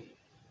thee.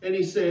 And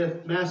he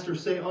saith, Master,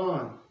 say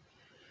on.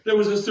 There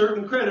was a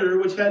certain creditor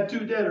which had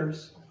 2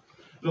 debtors.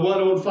 The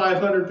one owed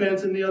 500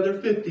 pence and the other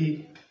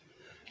 50.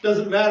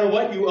 Doesn't matter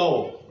what you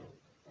owe.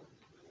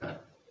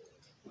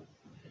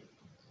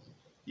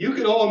 You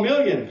could owe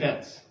 1,000,000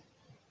 pence.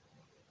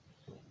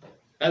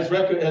 As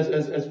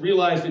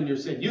realized in your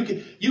sin. You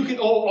can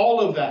owe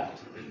all of that.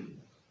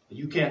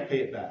 You can't pay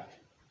it back.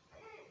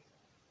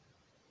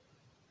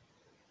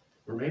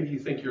 Or maybe you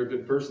think you're a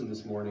good person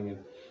this morning and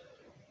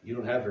you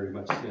don't have very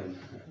much sin.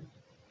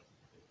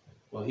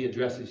 Well, he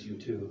addresses you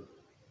too.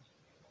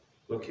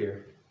 Look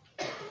here.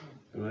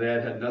 And when they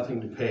had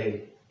nothing to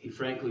pay, he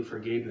frankly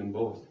forgave them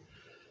both.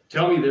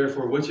 Tell me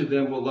therefore, which of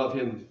them will love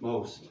him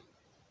most?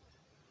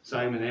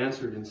 Simon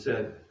answered and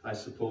said, I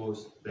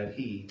suppose that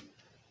he,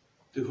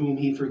 to whom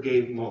he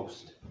forgave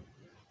most.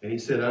 And he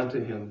said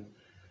unto him,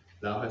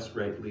 Thou hast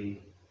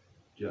rightly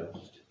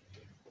judged.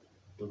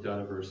 Look down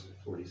at verse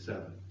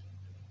 47.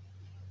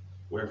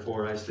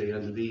 Wherefore I say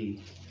unto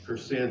thee, her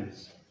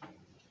sins,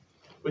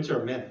 which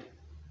are many.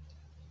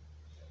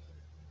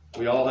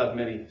 We all have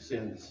many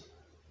sins.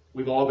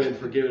 We've all been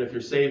forgiven. If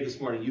you're saved this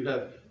morning, you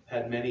have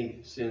had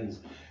many sins.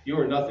 You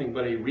are nothing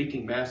but a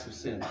reeking mass of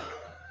sin.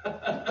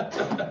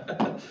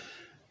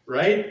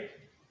 Right?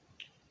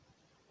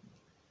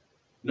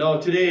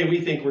 No, today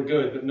we think we're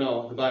good, but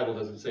no, the Bible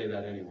doesn't say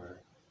that anywhere.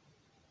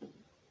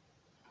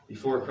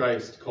 Before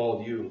Christ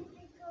called you,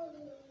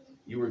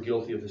 you were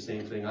guilty of the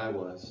same thing I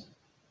was.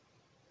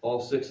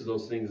 All 6 of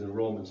those things in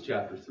Romans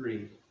chapter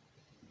 3.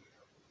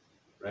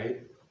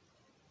 Right?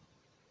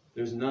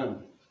 There's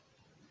none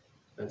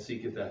that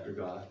seeketh after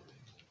God.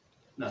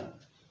 None.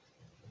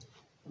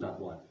 Not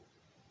one.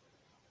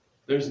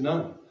 There's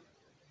none.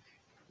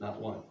 Not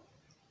one.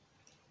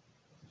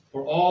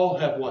 For all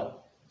have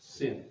what?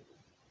 Sinned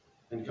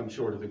and come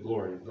short of the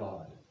glory of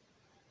God.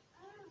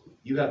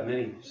 You have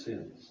many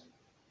sins.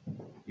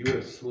 You are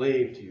a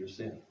slave to your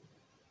sin.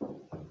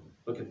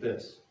 Look at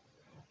this.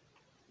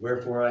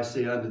 Wherefore I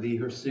say unto thee,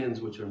 her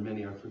sins, which are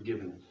many, are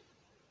forgiven.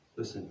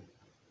 Listen.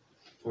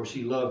 For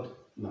she loved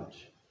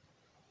much.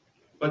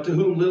 But to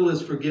whom little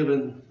is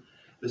forgiven,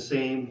 the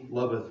same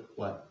loveth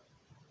what?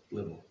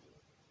 Little.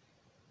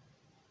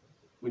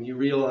 When you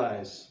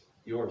realize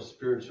your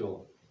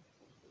spiritual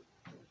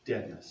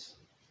deadness,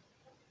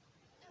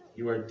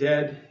 you are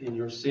dead in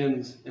your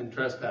sins and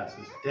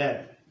trespasses.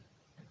 Dead.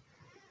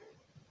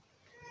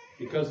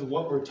 Because of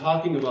what we're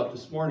talking about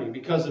this morning,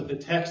 because of the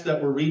text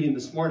that we're reading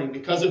this morning,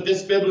 because of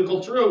this biblical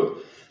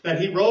truth,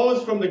 that he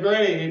rose from the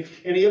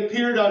grave and he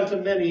appeared unto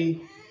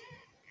many.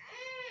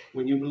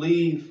 When you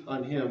believe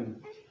on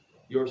him,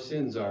 your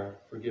sins are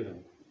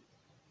forgiven.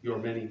 Your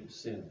many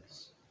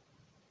sins.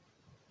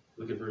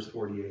 Look at verse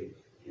 48.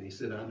 And he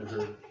said unto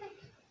her,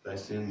 thy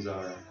sins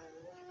are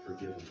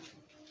forgiven.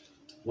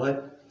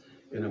 What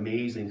an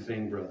amazing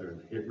thing,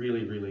 brethren. It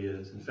really, really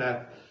is. In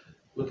fact,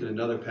 look at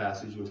another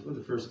passage. Look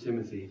at 1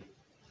 Timothy.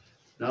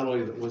 Not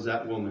only was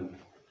that woman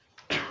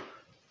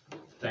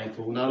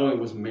thankful, not only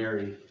was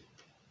Mary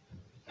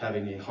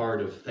having a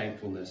heart of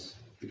thankfulness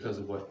because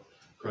of what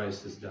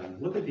Christ has done.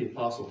 Look at the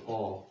Apostle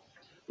Paul.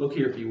 Look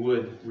here, if you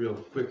would, real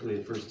quickly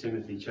at 1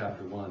 Timothy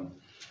chapter 1.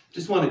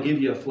 Just want to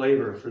give you a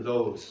flavor for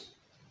those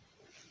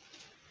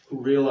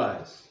who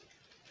realize,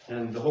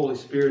 and the Holy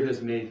Spirit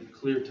has made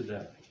clear to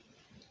them,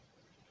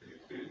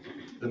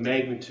 the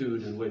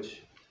magnitude in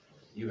which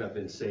you have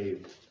been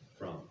saved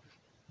from.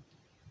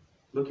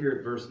 Look here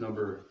at verse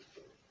number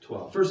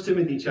 12. 1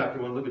 Timothy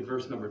chapter 1, look at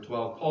verse number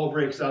 12. Paul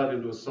breaks out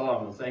into a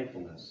song of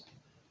thankfulness.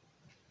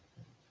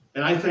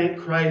 And I thank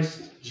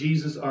Christ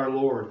Jesus our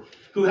Lord,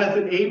 who hath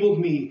enabled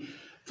me,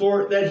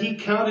 for that he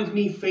counted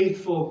me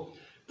faithful,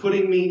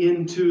 putting me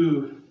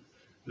into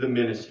the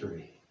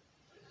ministry.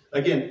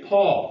 Again,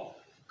 Paul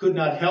could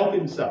not help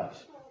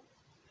himself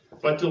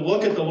but to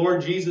look at the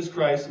Lord Jesus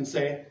Christ and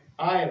say,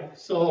 I am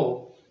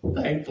so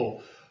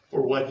thankful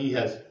for what he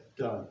has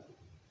done.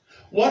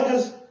 What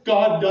has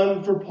God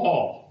done for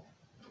Paul?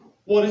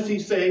 What does he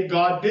say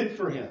God did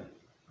for him?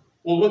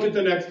 Well, look at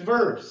the next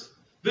verse.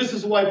 This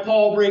is why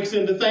Paul breaks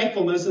into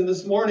thankfulness. And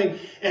this morning,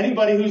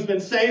 anybody who's been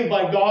saved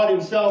by God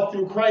himself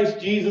through Christ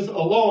Jesus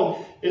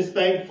alone is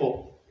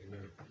thankful.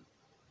 Amen.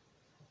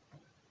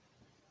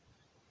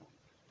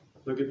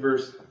 Look at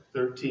verse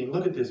 13.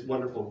 Look at this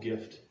wonderful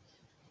gift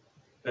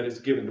that is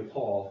given to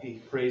Paul. He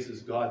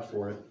praises God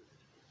for it.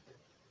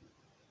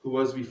 Who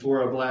was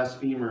before a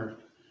blasphemer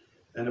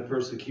and a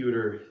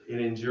persecutor and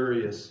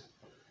injurious,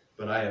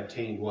 but I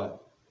obtained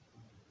what?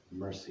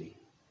 Mercy.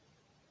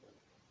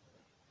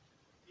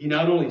 He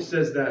not only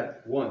says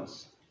that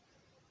once.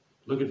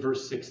 Look at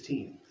verse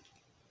 16.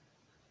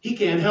 He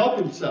can't help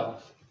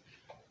himself.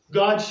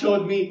 God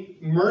showed me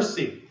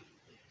mercy.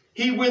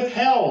 He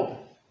withheld,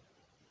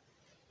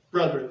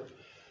 brethren,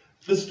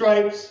 the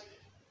stripes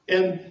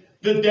and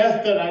the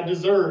death that I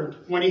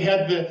deserved when he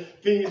had the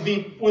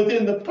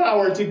within the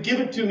power to give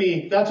it to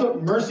me. That's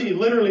what mercy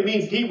literally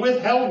means. He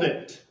withheld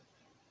it.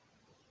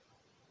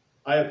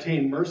 I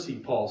obtained mercy,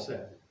 Paul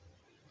said.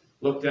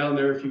 Look down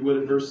there, if you would,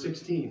 at verse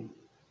 16.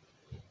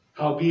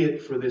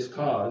 Howbeit for this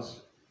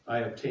cause I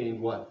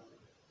obtained what?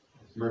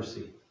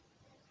 Mercy.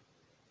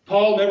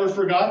 Paul never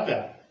forgot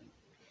that.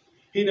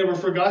 He never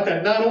forgot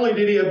that. Not only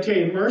did he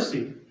obtain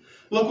mercy,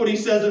 look what he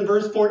says in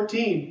verse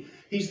 14.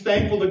 He's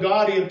thankful to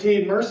God he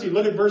obtained mercy.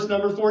 Look at verse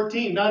number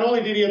 14. Not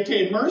only did he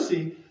obtain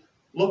mercy,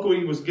 look what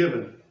he was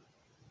given.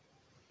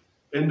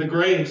 In the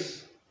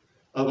grace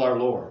of our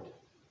Lord.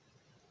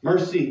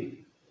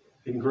 Mercy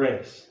and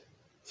grace.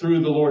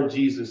 Through the Lord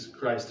Jesus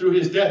Christ. Through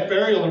his death,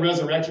 burial, and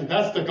resurrection.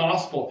 That's the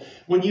gospel.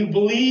 When you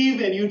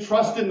believe and you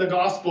trust in the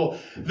gospel,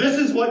 this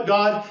is what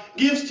God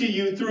gives to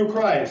you through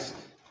Christ.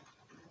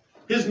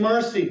 His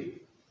mercy.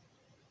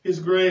 His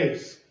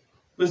grace.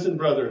 Listen,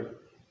 brother.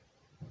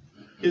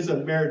 His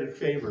unmerited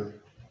favor.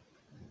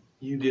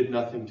 You did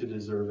nothing to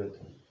deserve it.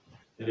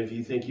 And if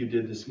you think you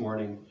did this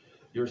morning,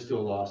 you're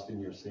still lost in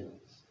your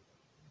sins.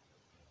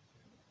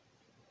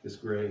 His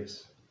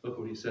grace. Look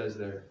what he says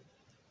there.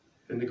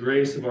 And the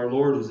grace of our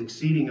Lord was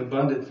exceeding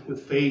abundant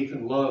with faith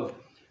and love,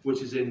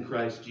 which is in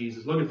Christ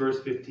Jesus. Look at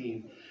verse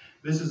 15.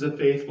 This is a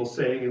faithful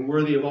saying and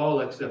worthy of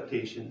all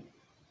acceptation,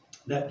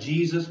 that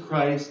Jesus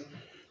Christ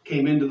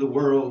came into the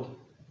world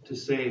to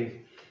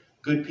save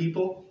good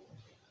people,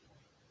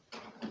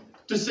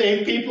 to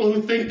save people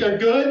who think they're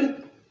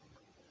good,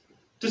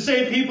 to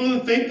save people who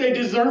think they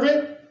deserve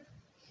it.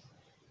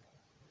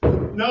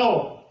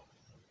 No.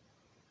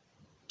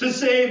 To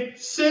save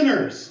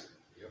sinners,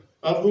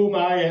 of whom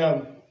I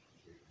am.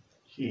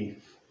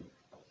 Keith,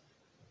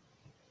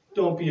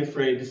 don't be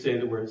afraid to say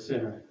the word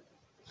sinner.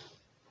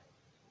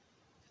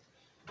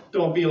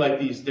 Don't be like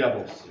these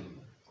devils,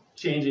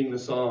 changing the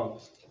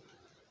songs.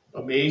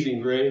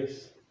 Amazing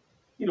grace.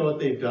 You know what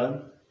they've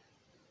done?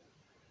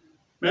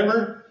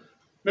 Remember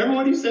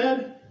what he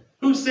said?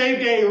 Who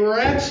saved a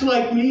wretch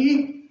like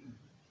me?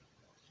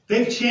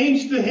 They've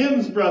changed the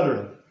hymns,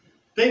 brethren.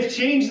 They've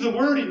changed the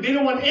wording. They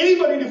don't want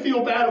anybody to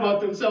feel bad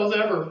about themselves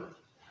ever.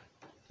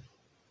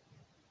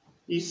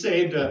 He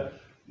saved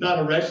not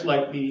a wretch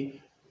like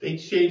me. They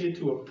changed it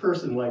to a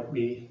person like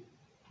me.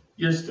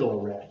 You're still a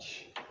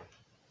wretch.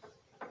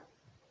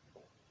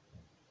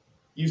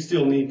 You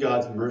still need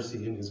God's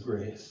mercy and His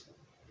grace.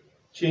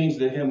 Change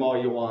the hymn all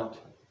you want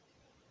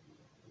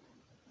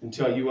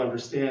until you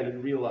understand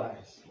and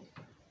realize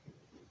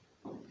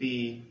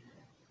the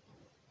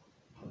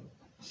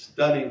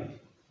stunning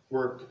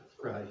work of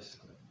Christ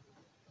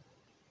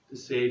to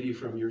save you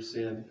from your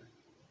sin.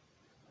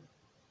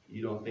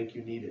 You don't think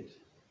you need it.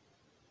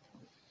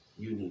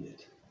 You need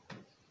it.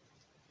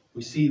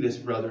 We see this,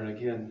 brethren,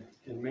 again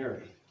in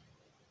Mary.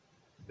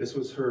 This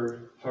was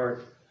her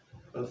heart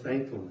of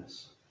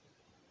thankfulness.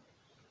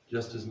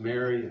 Just as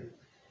Mary,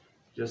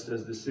 just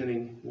as the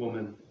sinning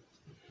woman,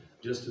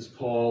 just as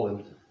Paul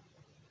and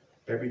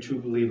every true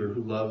believer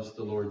who loves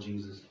the Lord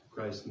Jesus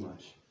Christ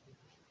much.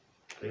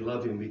 They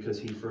love Him because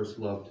He first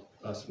loved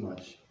us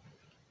much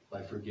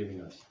by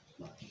forgiving us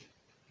much.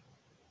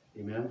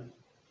 Amen?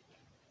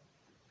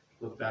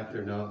 Look back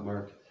there now at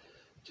Mark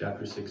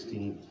chapter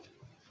 16.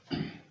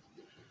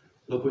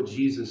 Look what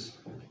Jesus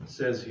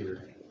says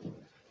here.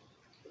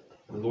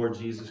 The Lord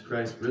Jesus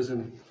Christ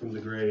risen from the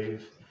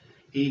grave.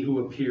 He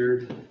who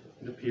appeared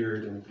and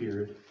appeared and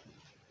appeared.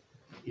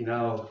 He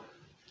now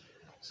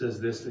says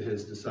this to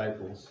His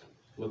disciples.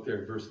 Look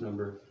there at verse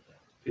number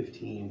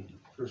 15.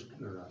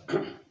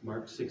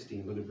 Mark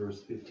 16, look at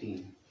verse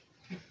 15.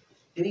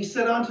 And He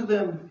said unto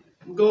them,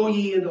 Go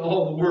ye into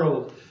all the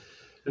world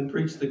and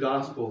preach the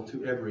gospel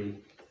to every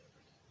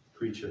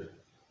creature.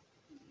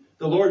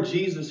 The Lord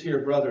Jesus here,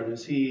 brethren,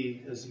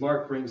 as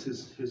Mark brings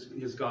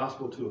his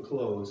gospel to a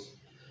close,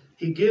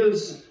 He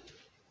gives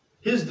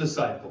His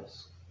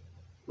disciples,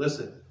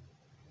 listen,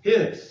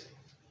 this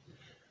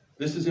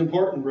is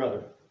important,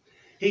 brother.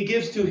 He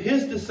gives to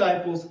His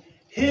disciples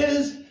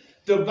His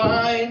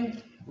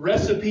divine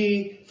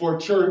recipe for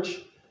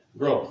church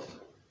growth.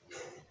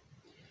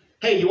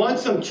 Hey, you want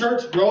some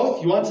church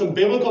growth? You want some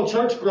biblical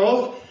church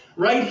growth?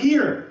 Right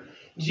here,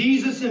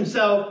 Jesus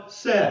Himself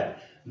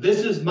said, this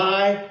is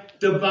my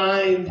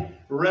divine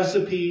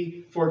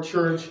recipe for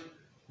church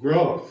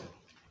growth.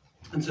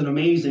 It's an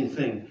amazing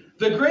thing.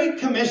 The Great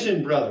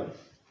Commission, brother,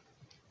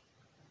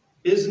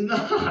 is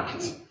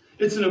not,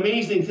 it's an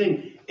amazing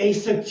thing, a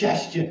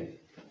suggestion.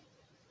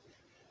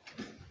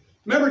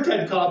 Remember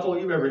Ted Koppel?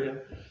 You remember him?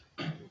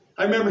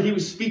 I remember he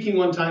was speaking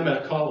one time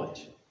at a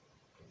college.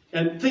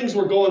 And things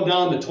were going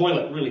down the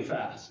toilet really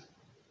fast.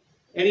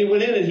 And he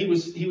went in and he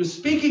was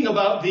speaking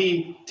about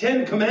the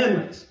 10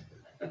 Commandments.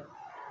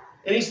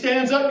 And he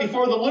stands up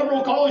before the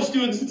liberal college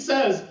students and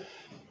says,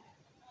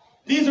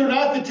 these are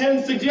not the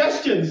 10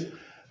 suggestions.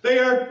 They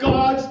are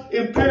God's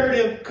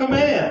imperative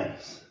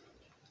commands.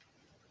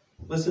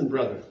 Listen,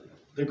 brother,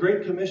 the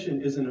Great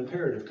Commission is an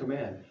imperative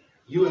command.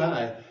 You and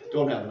I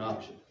don't have an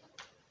option.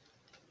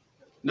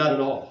 Not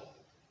at all.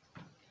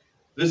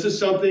 This is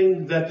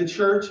something that the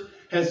church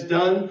has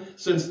done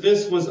since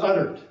this was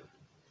uttered.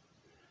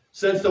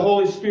 Since the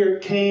Holy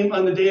Spirit came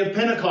on the day of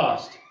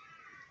Pentecost.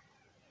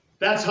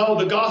 That's how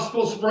the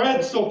gospel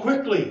spread so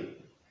quickly.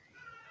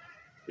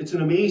 It's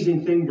an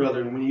amazing thing,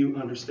 brother, when you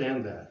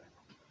understand that.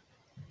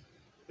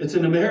 It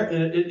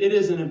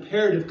is an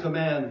imperative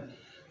command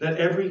that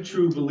every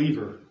true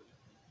believer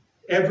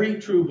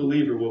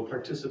will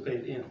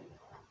participate in.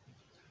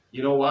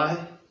 You know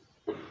why?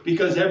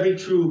 Because every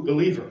true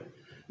believer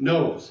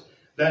knows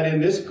that in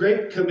this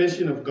great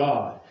commission of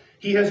God,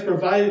 He has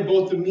provided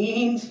both the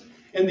means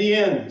and the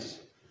ends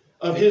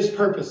of His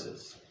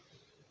purposes.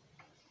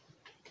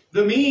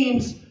 The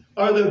means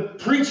are the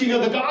preaching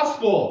of the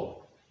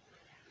gospel.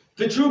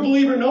 The true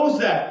believer knows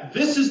that.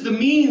 This is the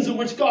means in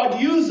which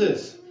God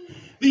uses.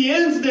 The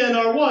ends then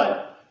are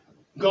what?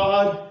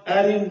 God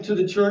adding to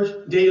the church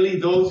daily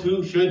those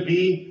who should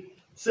be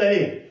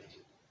saved.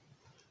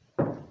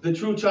 The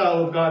true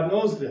child of God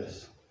knows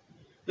this.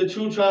 The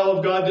true child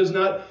of God does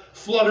not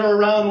flutter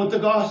around with the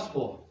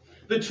gospel.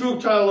 The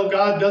true child of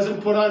God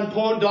doesn't put on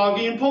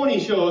doggy and pony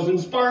shows and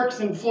sparks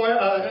and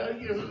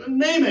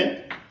name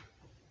it.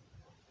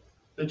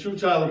 The true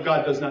child of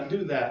God does not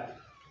do that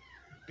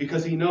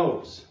because he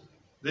knows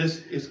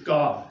this is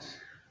God's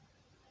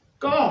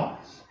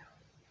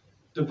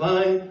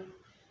divine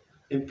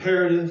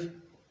imperative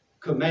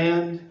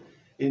command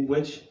in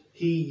which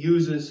He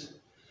uses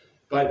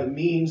by the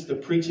means, the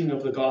preaching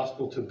of the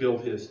gospel to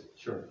build His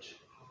church.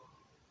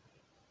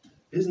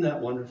 Isn't that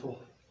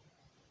wonderful?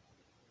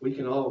 We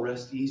can all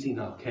rest easy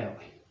now, can't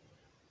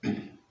we?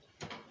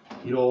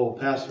 You know,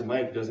 Pastor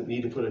Mike doesn't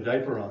need to put a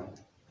diaper on.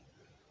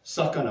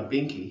 Suck on a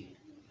binky.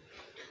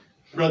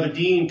 Brother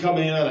Dean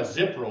coming in on a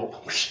zip rope.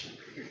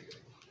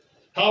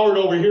 Howard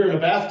over here in a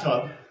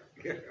bathtub.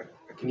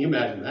 Can you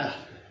imagine that?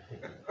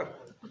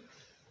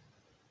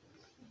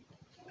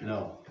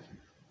 No.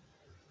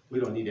 We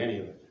don't need any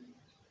of it.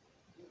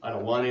 I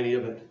don't want any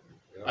of it.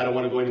 I don't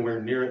want to go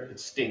anywhere near it. It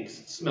stinks.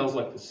 It smells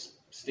like this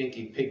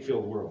stinky,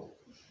 pig-filled world.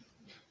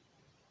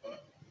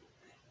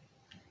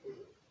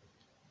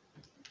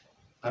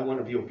 I want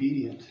to be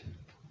obedient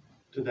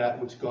to that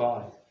which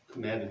God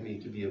commanded me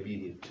to be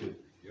obedient to.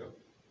 Yep.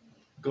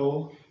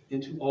 Go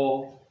into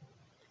all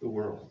the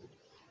world.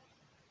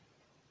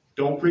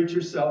 Don't preach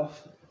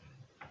yourself.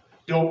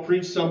 Don't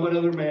preach some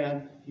other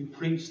man. You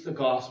preach the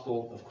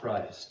gospel of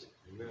Christ.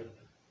 Amen.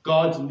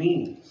 God's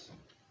means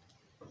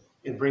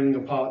in bringing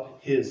about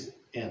his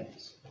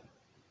ends,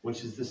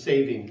 which is the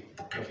saving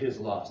of his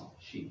lost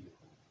sheep.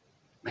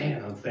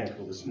 Man, I'm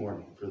thankful this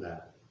morning for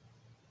that.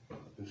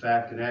 In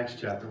fact, in Acts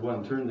chapter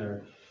 1, turn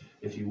there,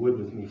 if you would,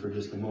 with me for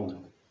just a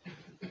moment.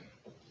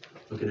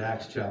 Look at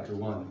Acts chapter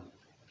 1.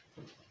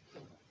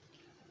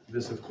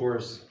 This, of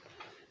course,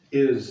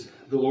 is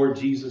the Lord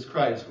Jesus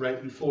Christ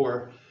right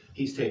before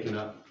he's taken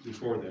up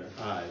before their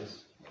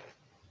eyes.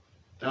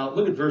 Now,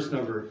 look at verse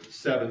number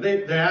 7.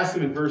 They asked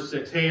him in verse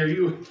 6, hey, are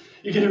you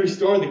going to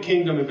restore the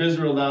kingdom of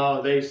Israel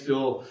now? They're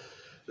still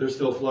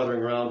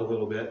fluttering around a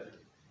little bit.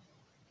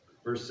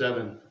 Verse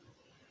 7.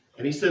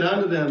 And he said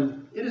unto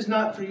them, it is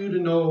not for you to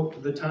know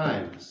the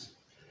times.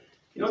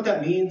 You know what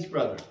that means,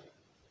 brother?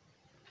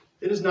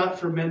 It is not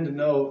for men to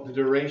know the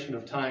duration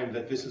of time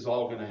that this is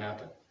all going to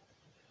happen.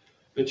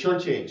 The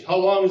church age. How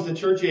long is the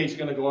church age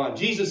going to go on?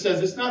 Jesus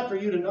says it's not for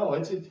you to know.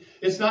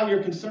 It's not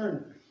your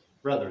concern,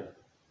 brother.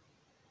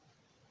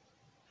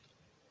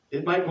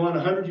 It might go on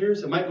 100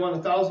 years. It might go on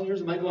 1,000 years.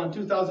 It might go on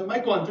 2,000. It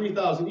might go on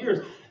 3,000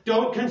 years.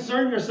 Don't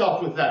concern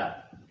yourself with that.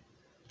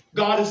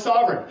 God is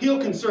sovereign.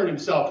 He'll concern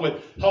himself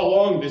with how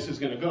long this is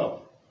going to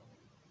go.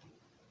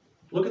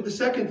 Look at the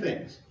second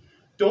things.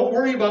 Don't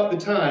worry about the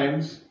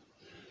times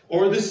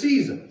or the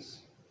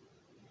seasons.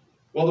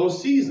 Well,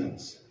 those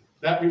seasons,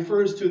 that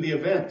refers to the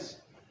events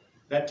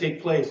that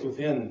take place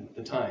within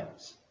the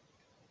times.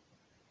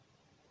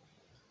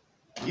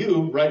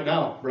 You, right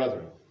now,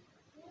 brethren,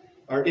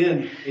 are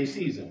in a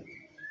season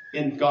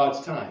in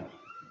God's time.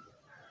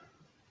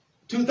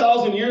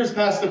 2,000 years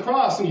past the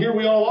cross, and here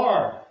we all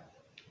are.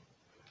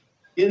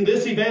 In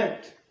this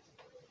event,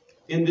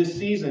 in this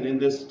season, in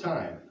this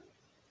time.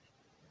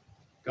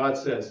 God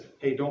says,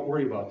 hey, don't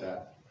worry about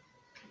that.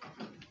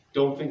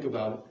 Don't think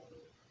about it.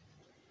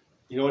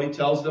 You know what he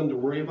tells them to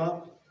worry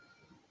about?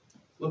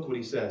 Look what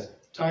he says.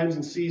 Times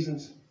and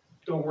seasons,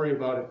 don't worry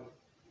about it.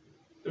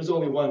 There's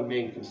only one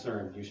main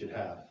concern you should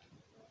have.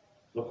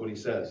 Look what he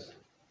says.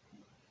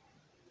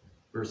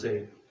 Verse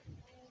 8.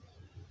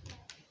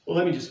 Well,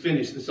 let me just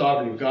finish the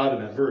sovereignty of God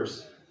in that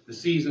verse. The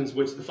seasons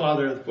which the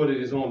Father hath put in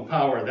his own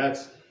power.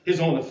 That's his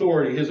own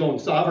authority, his own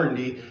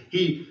sovereignty.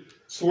 He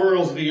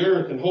swirls the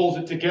earth and holds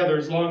it together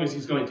as long as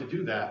he's going to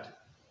do that.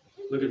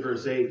 Look at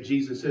verse 8.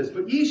 Jesus says,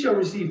 but ye shall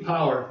receive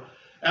power.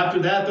 After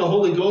that the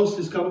Holy Ghost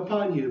is come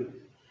upon you.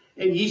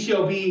 And ye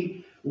shall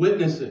be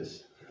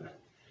witnesses.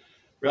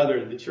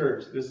 Rather, the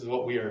church, this is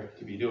what we are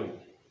to be doing.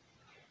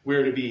 We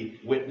are to be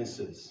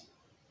witnesses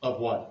of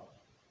what?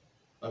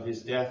 Of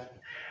his death,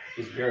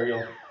 his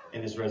burial,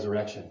 and his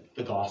resurrection.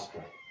 The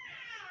gospel.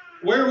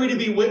 Where are we to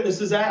be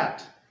witnesses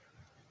at?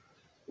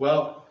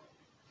 Well,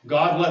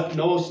 God left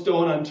no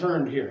stone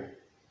unturned here.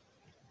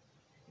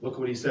 Look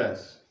what he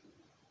says.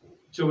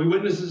 Shall be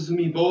witnesses to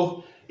me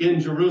both in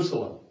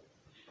Jerusalem.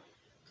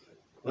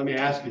 Let me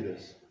ask you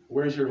this.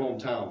 Where's your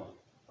hometown?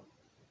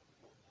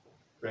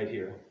 Right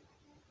here.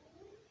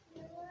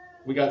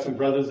 We got some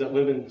brothers that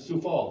live in Sioux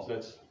Falls.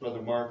 That's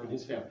Brother Mark and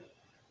his family.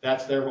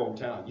 That's their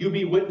hometown. You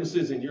be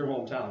witnesses in your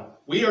hometown.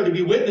 We are to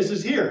be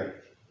witnesses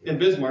here in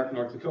Bismarck,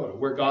 North Dakota,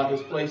 where God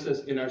has placed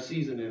us in our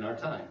season, in our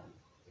time.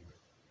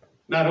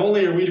 Not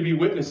only are we to be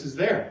witnesses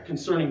there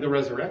concerning the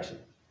resurrection.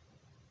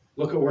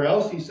 Look at where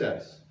else he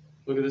says.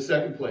 Look at the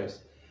second place.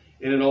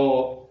 In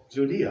all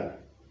Judea.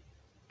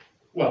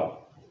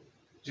 Well,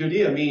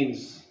 Judea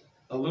means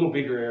a little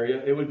bigger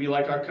area. It would be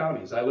like our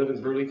counties. I live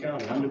in Burleigh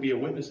County. I'm to be a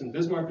witness in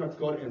Bismarck, North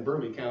Dakota, and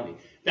Burleigh County.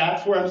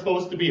 That's where I'm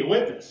supposed to be a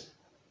witness.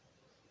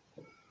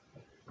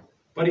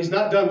 But he's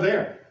not done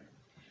there.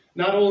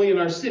 Not only in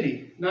our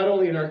city, not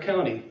only in our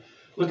county.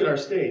 Look at our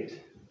state.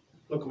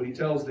 Look what he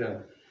tells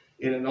them.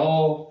 In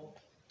all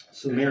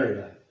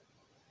Samaria.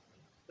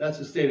 That's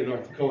the state of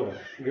North Dakota.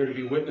 We are to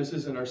be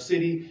witnesses in our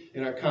city,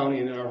 in our county,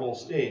 and in our whole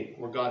state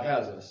where God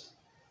has us.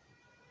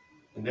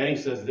 And then he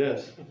says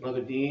this,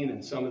 Brother Dean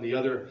and some of the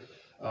other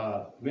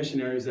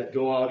missionaries that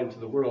go out into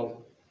the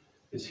world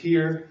is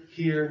here,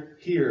 here,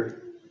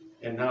 here,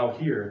 and now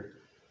here,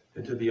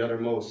 and to the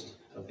uttermost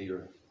of the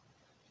earth.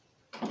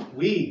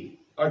 We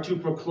are to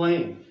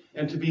proclaim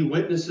and to be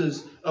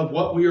witnesses of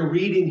what we are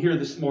reading here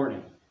this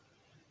morning.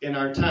 In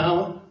our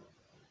town,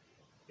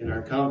 in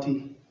our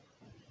county,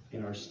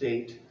 in our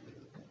state,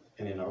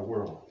 and in our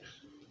world.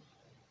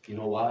 You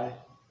know why?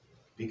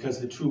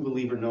 Because the true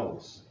believer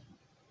knows.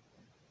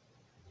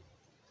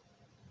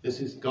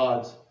 This is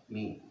God's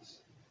means.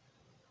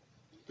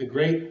 The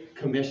Great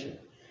Commission.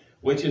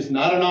 which is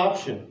not an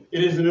option.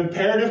 It is an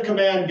imperative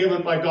command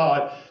given by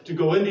God to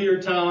go into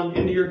your town,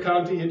 into your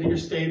county, into your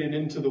state, and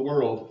into the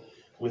world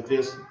with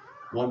this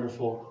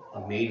wonderful,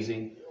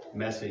 amazing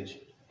message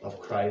of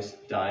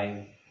Christ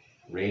dying,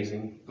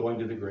 raising, going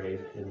to the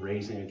grave, and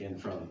raising again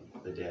from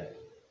the dead.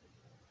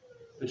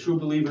 The true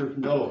believer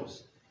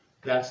knows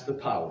that's the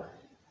power.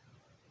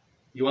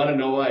 You want to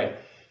know why?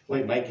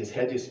 Wait, Mike, his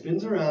head just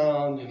spins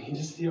around, and he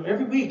just,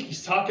 every week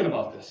he's talking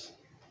about this.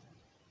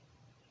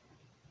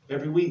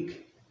 Every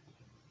week.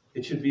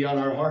 It should be on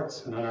our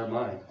hearts and on our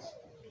minds,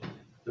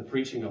 the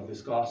preaching of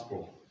this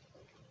gospel,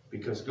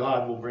 because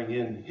God will bring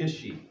in his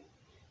sheep,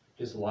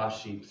 his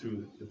lost sheep,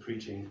 through the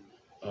preaching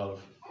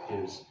of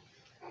his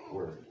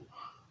word.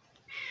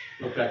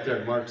 Look back there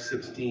at Mark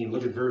 16.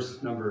 Look at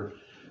verse number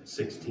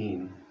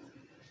 16.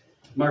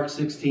 Mark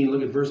 16,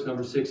 look at verse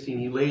number 16.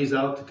 He lays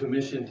out the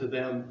commission to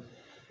them,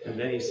 and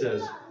then he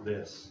says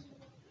this.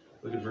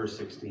 Look at verse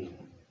 16.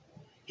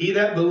 He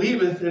that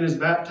believeth and is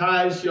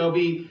baptized shall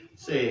be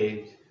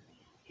saved.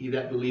 He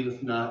that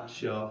believeth not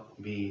shall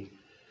be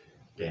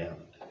damned.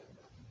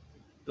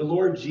 The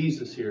Lord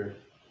Jesus here,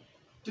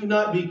 do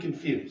not be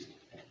confused.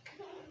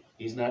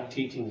 He's not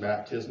teaching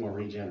baptismal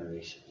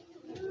regeneration.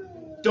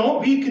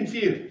 Don't be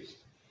confused.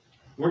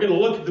 We're going to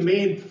look at the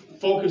main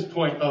focus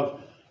point of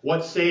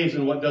what saves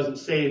and what doesn't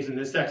save in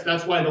this text.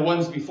 That's why the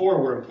ones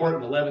before were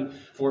important, 11,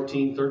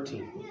 14,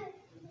 13.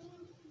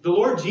 The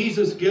Lord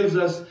Jesus gives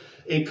us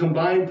a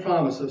combined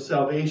promise of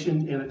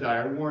salvation and a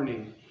dire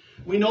warning.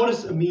 We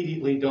notice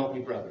immediately, don't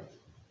we, brother,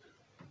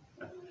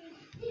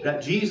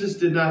 that Jesus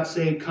did not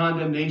say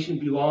condemnation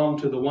belonged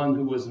to the one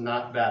who was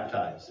not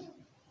baptized.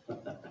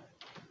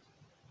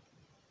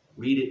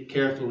 Read it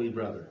carefully,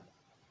 brother.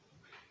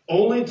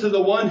 Only to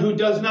the one who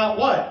does not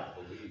what?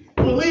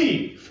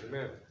 Believe.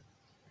 Amen.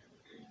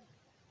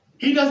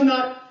 He does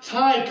not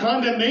tie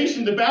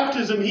condemnation to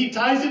baptism. He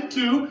ties it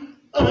to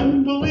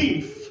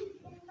unbelief.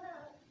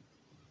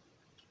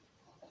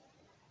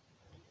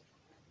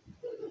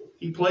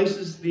 He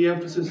places the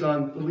emphasis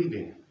on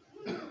believing.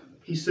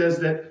 He says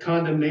that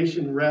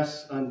condemnation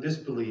rests on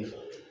disbelief,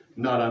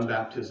 not on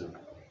baptism.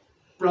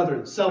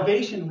 Brethren,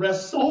 salvation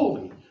rests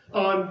solely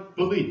on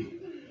belief.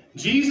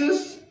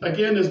 Jesus,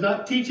 again, is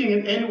not teaching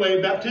in any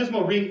way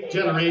baptismal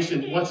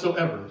regeneration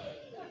whatsoever.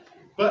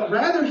 But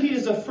rather he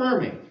is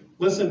affirming,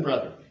 listen,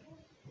 brother,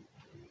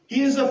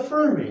 he is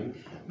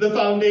affirming the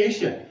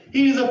foundation.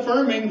 He is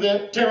affirming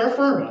the terra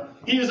firma.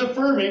 He is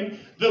affirming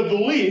the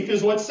belief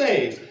is what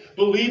saves.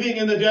 Believing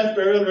in the death,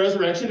 burial, and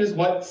resurrection is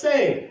what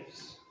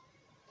saves.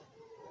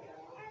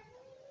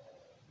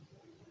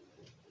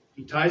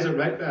 He ties it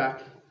right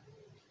back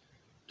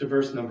to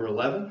verse number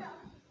 11,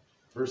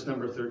 verse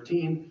number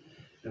 13,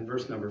 and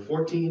verse number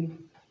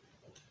 14.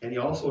 And he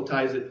also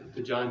ties it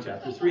to John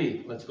chapter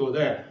 3. Let's go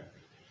there.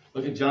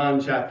 Look at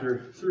John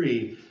chapter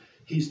 3.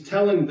 He's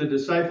telling the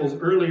disciples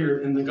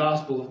earlier in the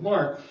Gospel of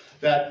Mark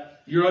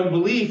that your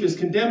unbelief is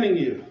condemning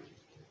you.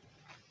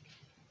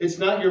 It's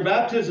not your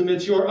baptism,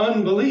 it's your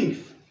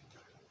unbelief.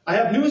 I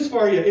have news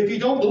for you. If you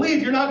don't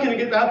believe, you're not going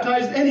to get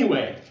baptized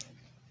anyway.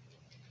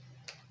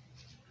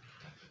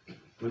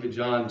 Look at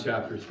John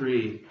chapter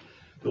 3.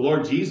 The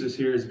Lord Jesus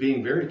here is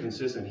being very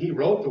consistent. He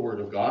wrote the Word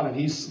of God, and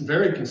he's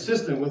very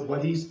consistent with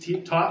what he's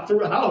taught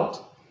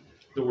throughout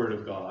the Word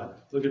of God.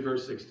 Look at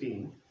verse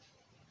 16.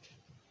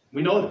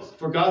 We know this.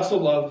 For God so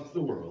loved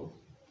the world,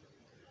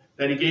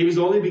 that he gave his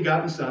only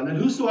begotten Son, and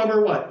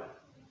whosoever what?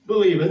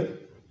 Believeth.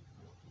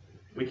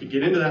 We could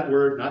get into that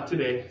word, not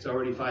today. It's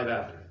already 5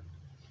 after.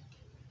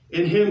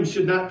 In him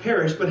should not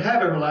perish, but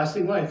have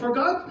everlasting life. For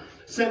God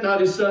sent not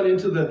his Son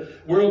into the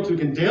world to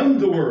condemn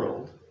the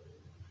world,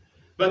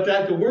 but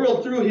that the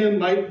world through him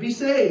might be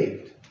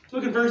saved.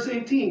 Look at verse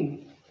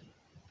 18.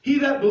 He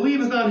that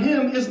believeth on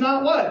him is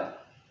not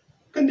what?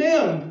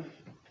 Condemned.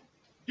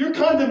 Your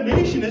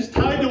condemnation is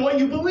tied to what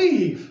you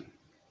believe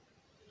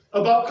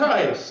about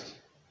Christ,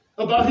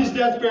 about his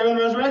death, burial, and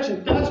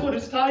resurrection. That's what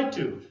it's tied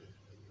to.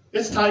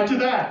 It's tied to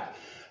that.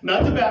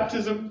 Not to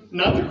baptism,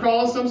 not to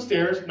crawling some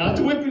stairs, not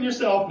to whipping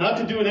yourself, not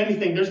to doing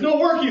anything. There's no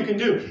work you can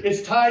do.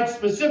 It's tied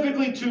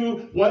specifically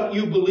to what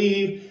you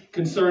believe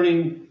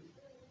concerning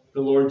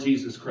the Lord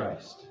Jesus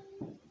Christ.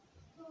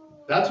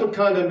 That's what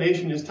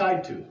condemnation is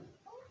tied to.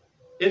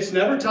 It's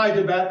never tied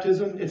to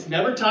baptism. It's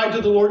never tied to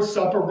the Lord's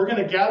Supper. We're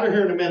going to gather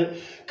here in a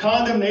minute.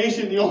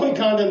 Condemnation, the only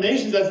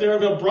condemnation that's there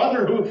of a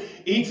brother who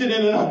eats it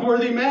in an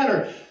unworthy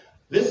manner.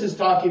 This is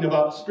talking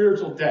about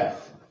spiritual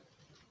death.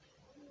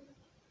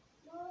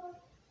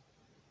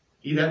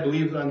 He that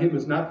believeth on him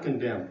is not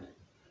condemned,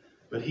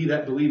 but he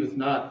that believeth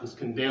not is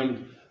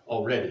condemned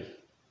already.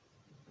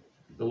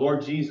 The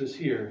Lord Jesus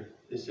here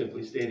is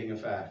simply stating a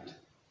fact.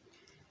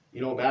 You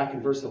know, back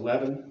in verse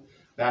 11,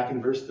 back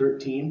in verse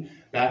 13,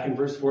 back in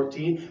verse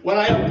 14, when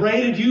I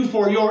upbraided you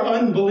for your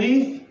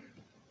unbelief,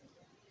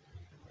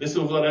 this is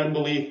what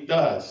unbelief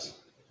does.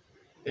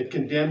 It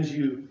condemns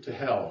you to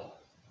hell.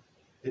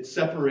 It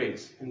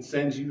separates and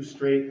sends you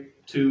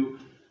straight to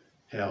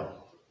hell.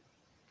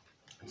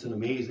 It's an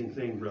amazing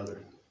thing,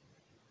 brother.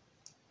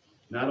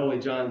 Not only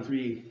John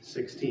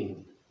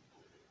 3:16,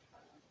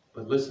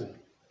 But listen,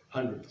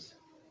 hundreds.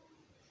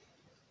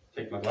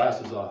 Take my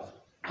glasses off.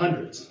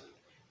 Hundreds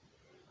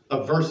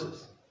of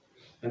verses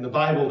in the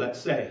Bible that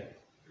say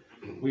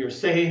we are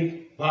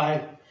saved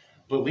by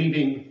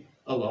believing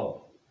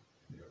alone.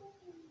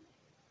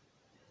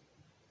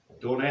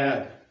 Don't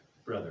add,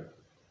 brother.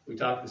 We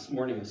talked this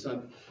morning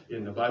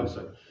in the Bible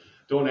study.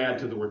 Don't add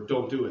to the word.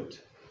 Don't do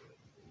it.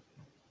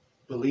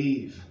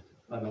 Believe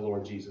on the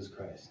Lord Jesus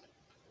Christ.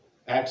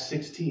 Acts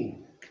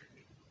 16.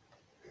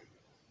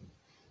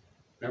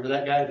 Remember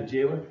that guy, the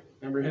jailer?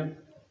 Remember him?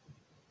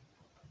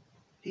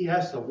 He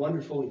asked a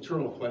wonderful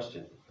eternal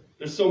question.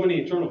 There's so many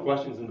eternal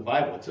questions in the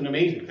Bible. It's an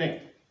amazing thing.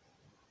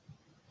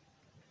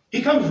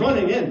 He comes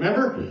running in,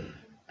 remember?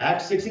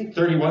 Acts 16,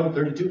 31,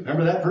 32.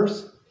 Remember that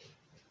verse?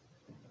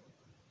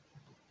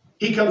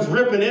 He comes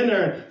ripping in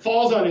there and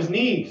falls on his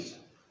knees.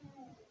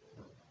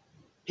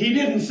 He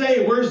didn't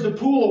say, where's the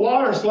pool of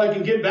water so I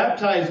can get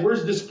baptized?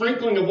 Where's the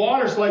sprinkling of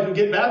water so I can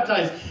get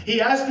baptized? He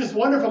asked this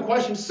wonderful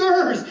question,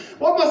 sirs,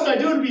 what must I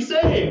do to be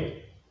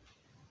saved?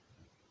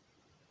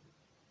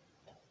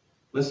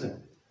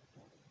 Listen,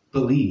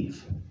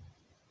 believe.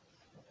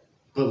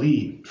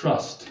 Believe,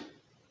 trust.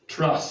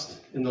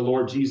 Trust in the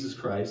Lord Jesus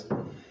Christ,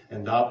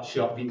 and thou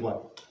shalt be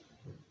what?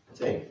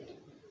 Saved.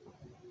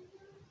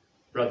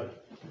 Brother,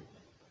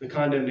 the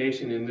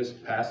condemnation in this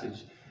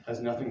passage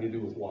has nothing to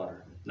do with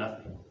water.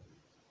 Nothing.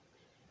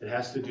 It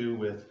has to do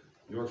with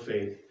your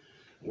faith,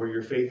 where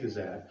your faith is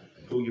at,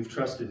 who you've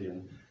trusted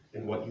in,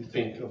 and what you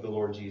think of the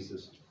Lord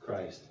Jesus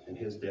Christ and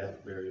his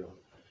death, burial,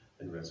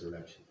 and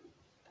resurrection.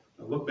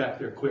 Now look back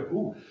there quick.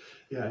 Ooh,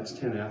 yeah, it's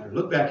 10 after.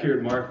 Look back here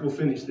at Mark. We'll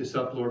finish this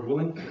up, Lord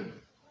willing.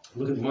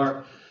 Look at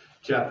Mark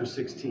chapter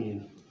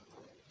 16.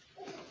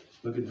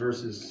 Look at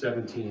verses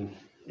 17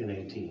 and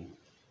 18.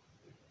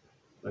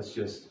 Let's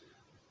just...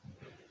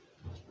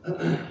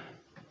 And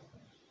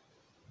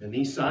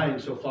these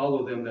signs shall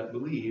follow them that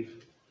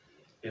believe.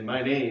 In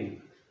my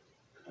name,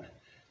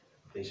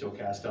 they shall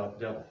cast out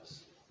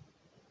devils.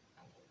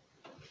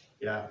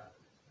 Yeah.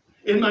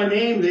 In my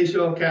name, they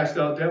shall cast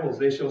out devils.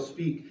 They shall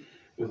speak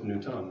with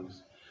new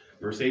tongues.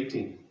 Verse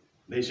 18.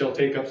 They shall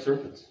take up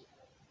serpents.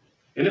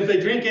 And if they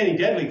drink any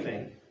deadly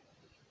thing,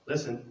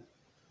 listen,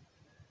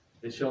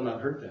 it shall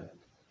not hurt them.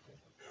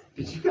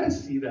 Did you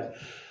guys see that?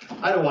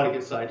 I don't want to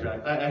get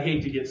sidetracked. I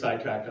hate to get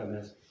sidetracked on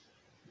this.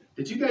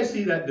 Did you guys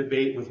see that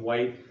debate with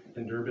White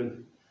and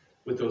Durbin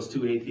with those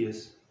two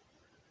atheists?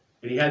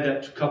 And he had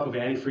that cup of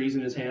antifreeze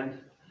in his hand.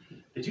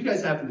 Did you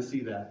guys happen to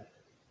see that?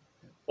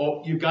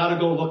 Oh, you got to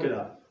go look it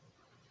up.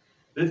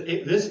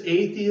 This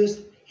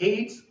atheist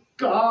hates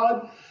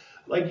God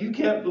like you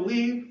can't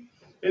believe.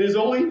 And his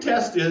only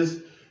test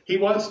is he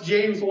wants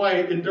James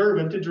White and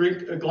Durbin to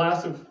drink a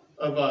glass of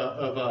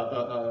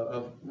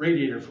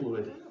radiator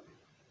fluid.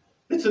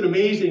 It's an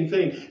amazing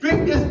thing.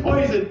 Drink this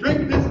poison.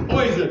 Drink this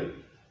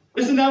poison.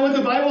 Isn't that what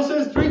the Bible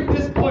says? Drink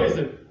this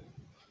poison.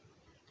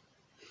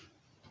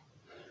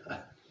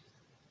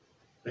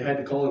 They had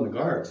to call in the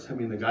guards. I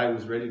mean, the guy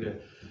was ready to,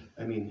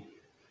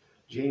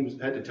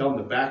 James had to tell him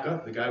to back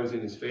up. The guy was in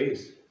his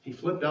face. He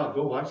flipped out.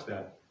 Go watch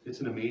that.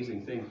 It's an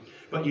amazing thing.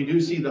 But you do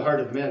see the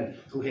heart of men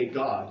who hate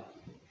God.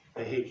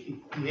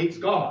 He hates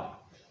God.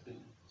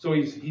 So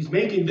he's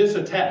making this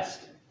a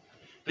test.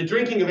 The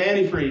drinking of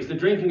antifreeze, the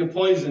drinking of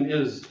poison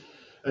is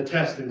a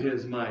test in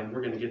his mind.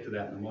 We're going to get to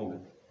that in a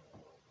moment.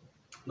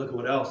 Look at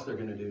what else they're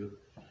going to do.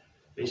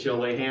 They shall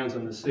lay hands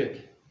on the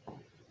sick,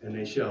 and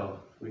they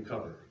shall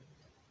recover.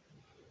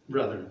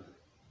 Brethren,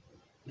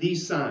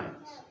 these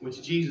signs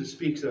which Jesus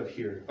speaks of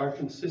here are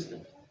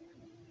consistent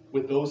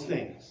with those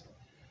things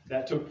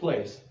that took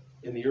place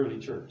in the early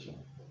church.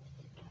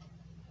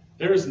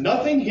 There is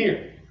nothing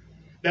here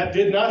that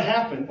did not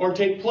happen or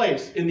take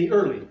place in the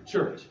early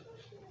church.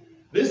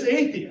 This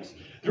atheist,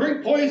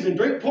 drink poison,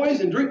 drink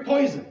poison, drink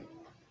poison.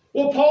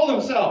 Well, Paul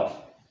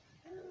himself,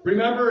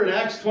 remember in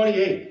Acts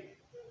 28,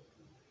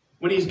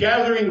 when he's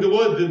gathering the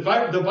wood,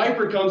 the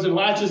viper comes and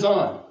latches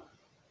on.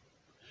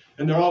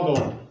 And they're all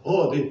going,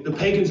 oh, the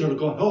pagans are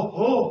going,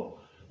 oh,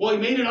 well, he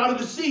made it out of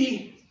the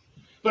sea,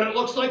 but it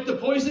looks like the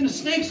poisonous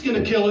snake's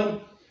going to kill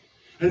him.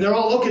 And they're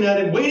all looking at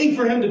him, waiting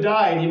for him to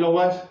die. And you know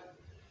what?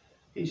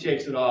 He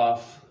shakes it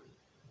off.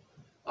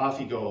 Off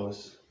he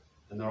goes.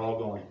 And they're all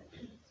going,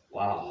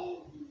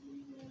 wow.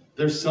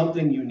 There's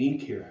something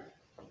unique here.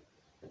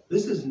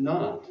 This is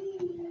not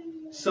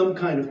some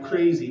kind of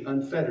crazy,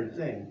 unfettered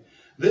thing.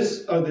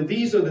 These are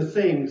the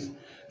things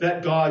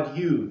that God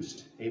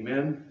used,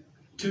 amen,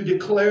 to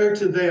declare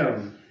to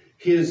them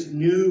his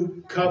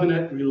new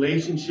covenant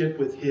relationship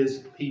with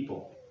his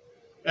people.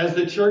 As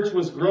the church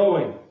was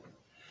growing,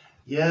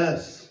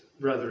 yes,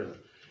 brethren,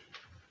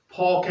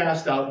 Paul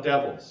cast out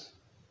devils.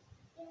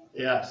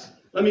 Yes.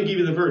 Let me give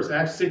you the verse,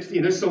 Acts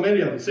 16. There's so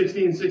many of them,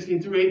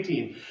 16 through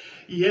 18.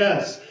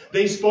 Yes,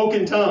 they spoke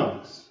in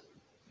tongues.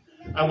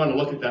 I want to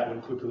look at that one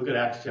quickly. Look at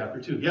Acts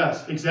chapter 2.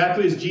 Yes,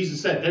 exactly as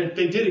Jesus said.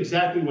 They did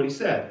exactly what he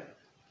said.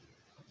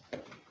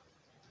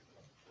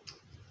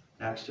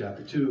 Acts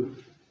chapter 2.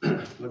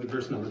 Look at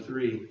verse number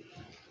 3.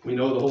 We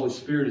know the Holy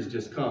Spirit has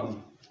just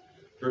come.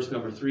 Verse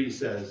number 3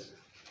 says,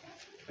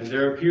 And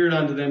there appeared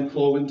unto them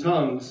cloven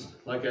tongues,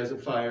 like as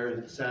of fire,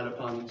 and sat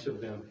upon each of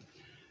them.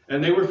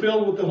 And they were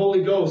filled with the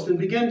Holy Ghost, and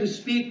began to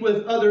speak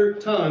with other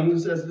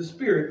tongues, as the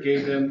Spirit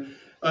gave them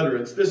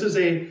utterance. This is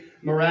a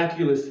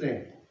miraculous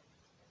thing.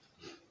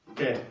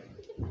 Okay.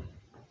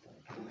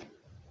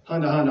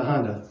 Honda, Honda,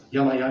 Honda.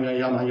 Yama, Yama,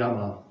 Yama,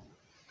 Yama.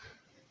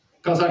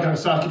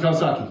 Kawasaki,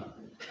 Kawasaki,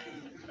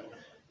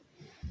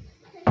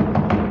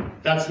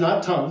 Kawasaki. That's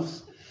not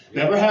tongues.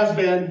 Never has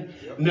been,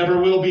 never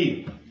will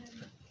be.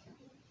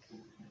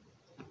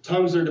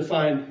 Tongues are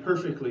defined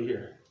perfectly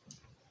here.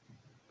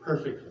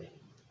 Perfectly.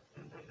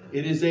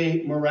 It is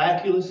a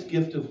miraculous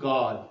gift of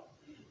God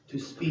to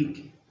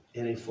speak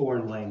in a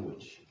foreign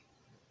language.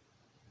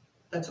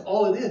 That's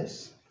all it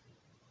is.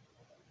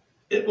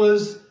 It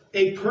was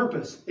a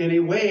purpose and a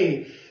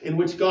way in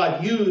which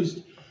God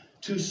used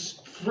to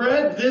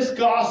spread this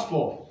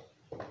gospel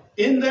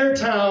in their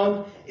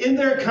town, in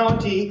their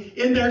county,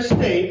 in their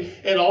state,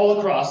 and all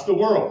across the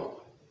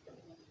world.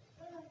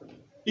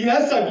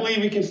 Yes, I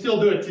believe we can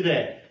still do it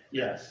today.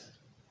 Yes.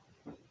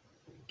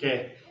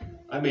 Okay.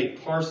 I'm a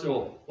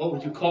partial, what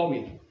would you call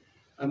me?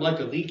 I'm like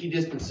a leaky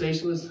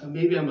dispensationalist.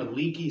 Maybe I'm a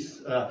leaky,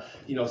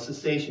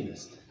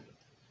 cessationist.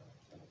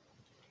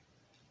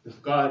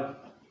 If God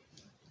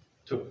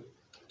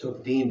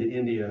took Dean to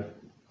India,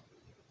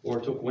 or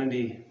took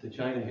Wendy to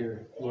China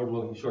here, Lord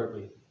willing,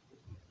 shortly,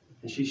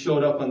 and she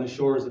showed up on the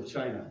shores of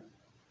China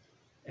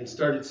and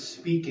started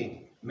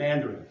speaking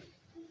Mandarin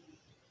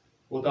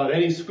without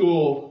any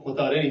school,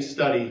 without any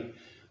study,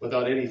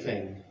 without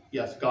anything.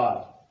 Yes,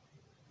 God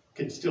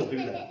can still do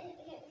that.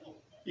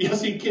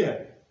 Yes, He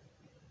can.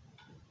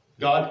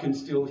 God can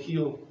still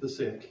heal the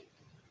sick.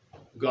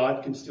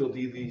 God can still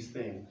do these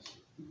things.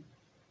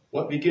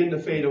 What begin to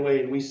fade away,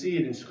 and we see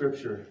it in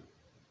Scripture,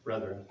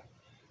 brethren,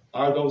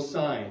 are those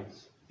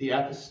signs, the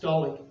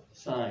apostolic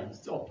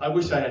signs. Oh, I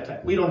wish I had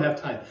time. We don't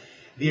have time.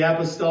 The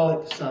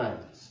apostolic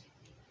signs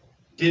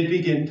did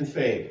begin to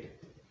fade.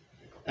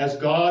 As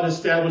God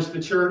established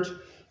the church,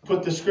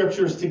 put the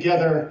Scriptures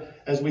together,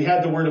 as we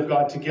had the Word of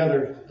God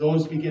together,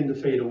 those begin to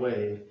fade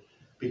away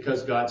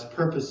because God's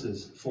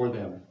purposes for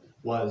them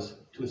was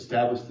to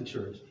establish the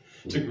church,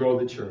 to grow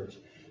the church,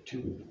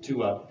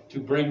 to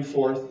bring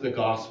forth the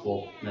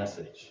gospel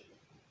message.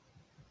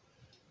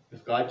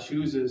 If God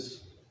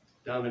chooses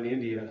down in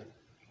India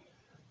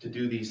to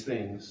do these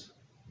things,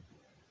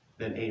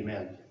 then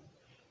amen.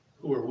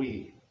 Who are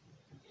we?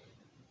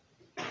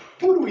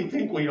 Who do we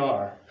think we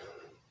are?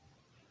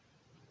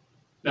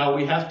 Now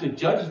we have to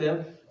judge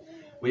them.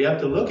 We have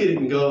to look at it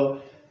and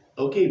go,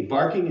 okay,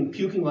 barking and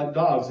puking like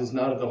dogs is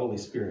not of the Holy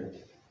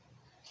Spirit.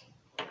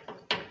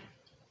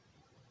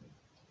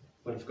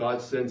 But if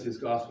God sends His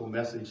gospel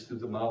message through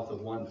the mouth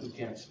of one who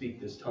can't speak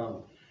this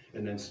tongue,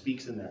 and then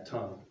speaks in that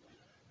tongue,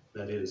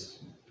 that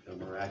is a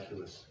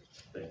miraculous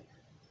thing.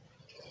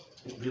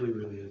 It really,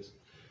 really is.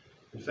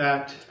 In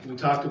fact, we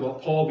talked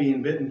about Paul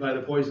being bitten by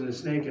the poisonous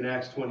snake in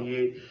Acts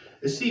 28.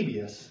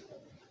 Eusebius,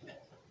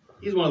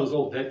 he's one of those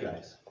old dead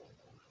guys.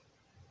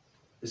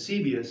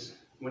 Eusebius,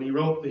 when he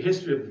wrote the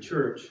history of the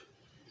church,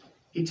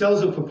 he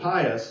tells of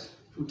Papias,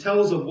 who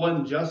tells of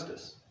one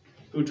Justus,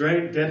 who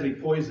drank deadly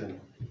poison.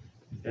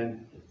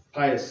 And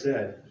Pius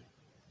said,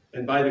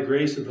 and by the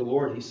grace of the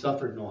Lord, he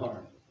suffered no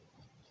harm.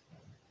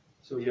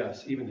 So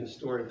yes, even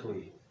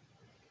historically,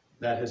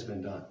 that has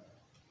been done.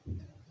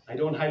 I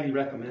don't highly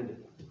recommend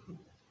it.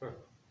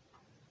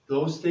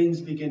 Those things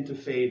begin to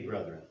fade,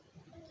 brethren.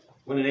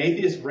 When an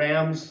atheist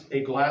rams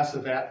a glass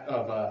of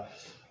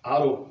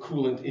auto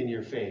coolant in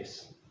your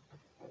face,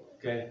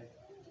 okay,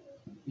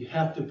 you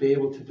have to be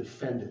able to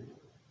defend it.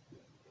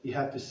 You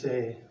have to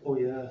say, oh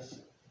yes,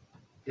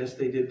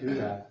 they did do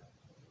that.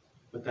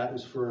 But that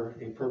was for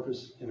a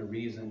purpose and a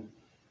reason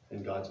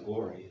and God's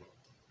glory,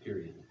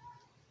 period.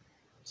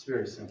 It's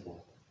very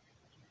simple.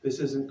 This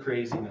isn't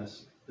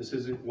craziness. This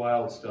isn't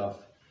wild stuff.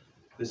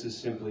 This is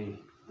simply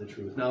the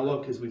truth. Now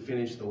look, as we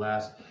finish the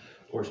last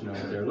portion of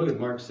it there, look at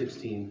Mark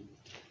 16,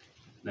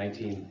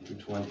 19 through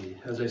 20.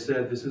 As I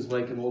said, this is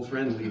like an old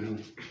friend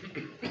leaving.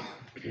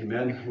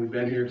 Amen. We've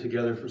been here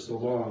together for so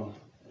long.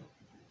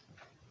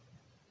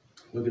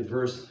 Look at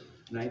verse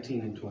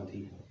 19 and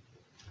 20.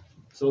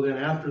 So then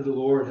after the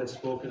Lord had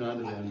spoken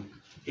unto them,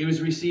 He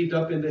was received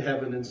up into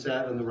heaven and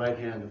sat on the right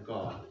hand of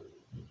God.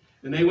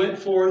 And they went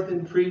forth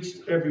and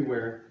preached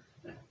everywhere,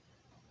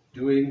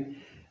 doing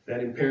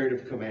that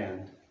imperative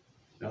command.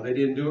 Now they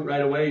didn't do it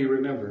right away, you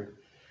remember.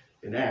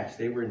 In Acts,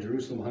 they were in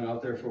Jerusalem, hung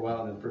out there for a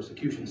while, and then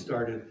persecution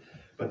started.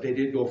 But they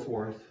did go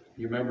forth.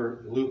 You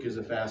remember, Luke is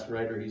a fast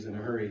writer, he's in a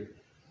hurry.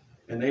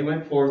 And they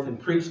went forth and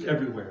preached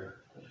everywhere,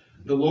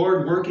 the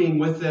Lord working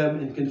with them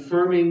and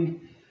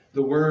confirming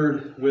the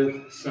word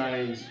with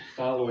signs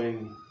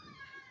following.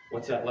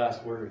 What's that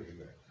last word?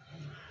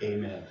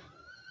 Amen.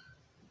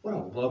 What a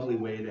lovely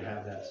way to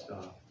have that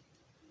stop.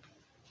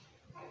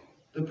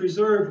 The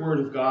preserved word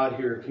of God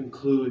here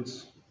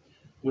concludes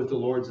with the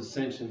Lord's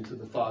ascension to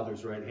the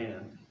Father's right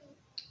hand.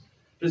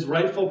 His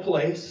rightful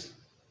place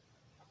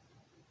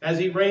as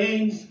He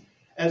reigns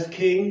as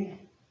King,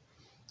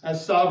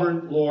 as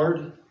sovereign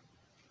Lord,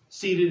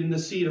 seated in the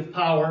seat of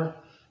power,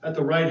 at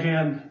the right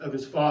hand of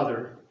his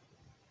Father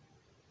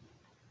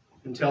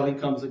until he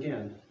comes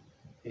again.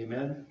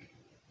 Amen?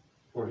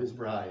 For his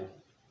bride,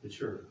 the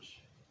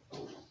church.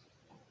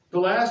 The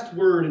last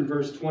word in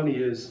verse 20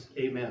 is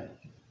amen.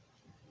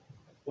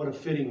 What a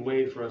fitting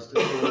way for us to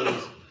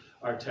close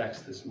our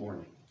text this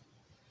morning.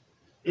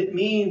 It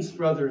means,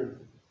 brethren,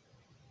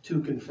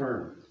 to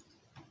confirm.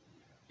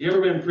 You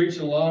ever been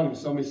preaching along and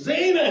somebody says,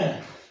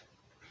 amen?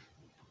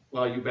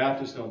 Well, you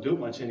Baptists don't do it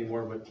much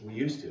anymore, but we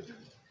used to.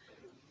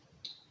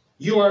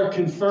 You are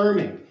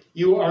confirming.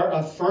 You are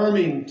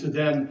affirming to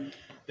them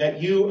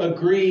that you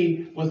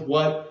agree with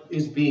what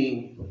is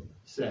being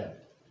said.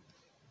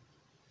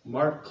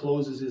 Mark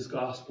closes his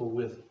gospel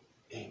with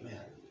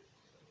amen.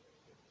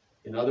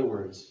 In other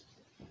words,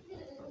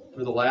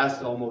 for the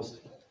last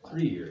almost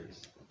 3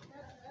 years,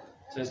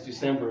 since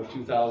December of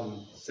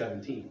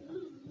 2017,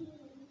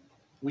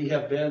 we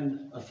have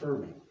been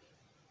affirming.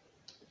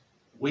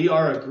 We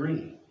are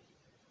agreeing.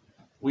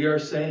 We are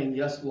saying,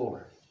 yes,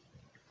 Lord.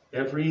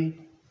 Every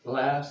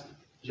last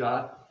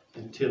jot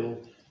and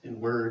tittle and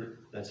word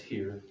that's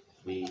here,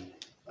 we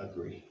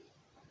agree.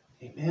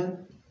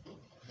 Amen?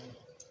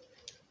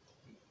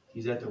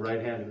 He's at the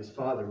right hand of his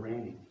Father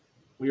reigning.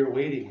 We are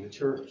waiting, the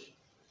church.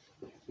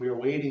 We are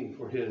waiting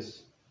for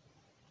his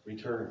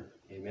return.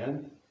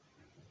 Amen?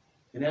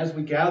 And as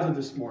we gather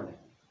this morning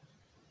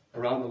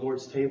around the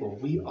Lord's table,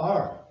 we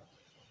are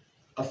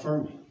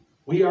affirming.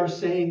 We are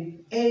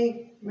saying,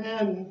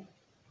 amen.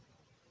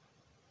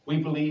 We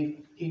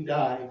believe he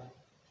died,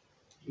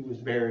 he was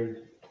buried,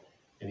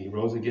 and he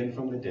rose again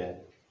from the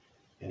dead.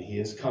 And he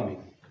is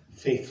coming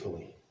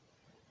faithfully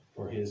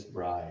for his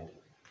bride,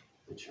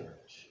 the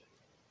church.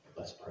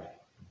 Let's pray.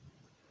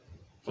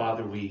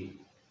 Father, we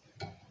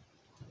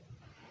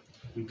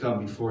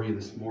come before you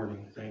this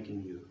morning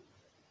thanking you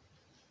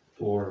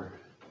for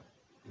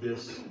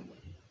this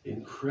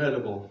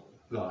incredible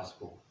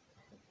gospel.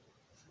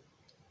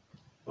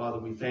 Father,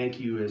 we thank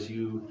you as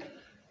you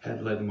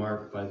had led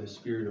Mark by the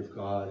Spirit of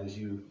God, as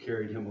you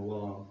carried him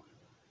along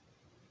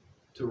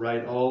to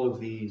write all of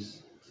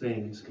these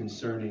things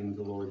concerning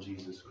the Lord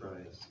Jesus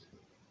Christ.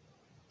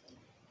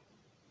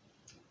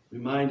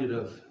 Reminded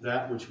of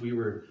that which we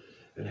were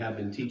and have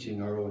been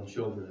teaching our own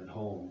children at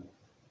home.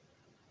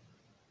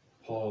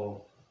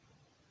 Paul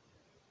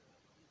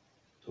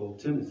told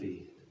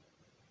Timothy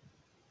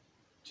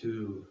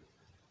to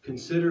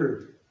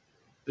consider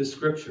the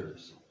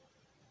scriptures,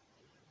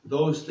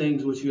 those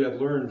things which you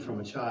have learned from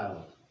a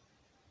child,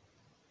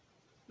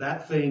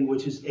 that thing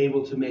which is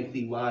able to make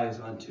thee wise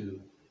unto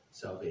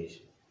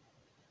salvation.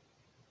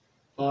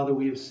 Father,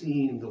 we have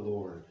seen the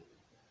Lord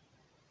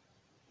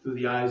through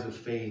the eyes of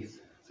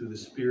faith, through the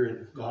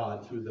Spirit of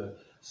God, through the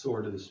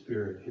sword of the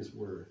Spirit, his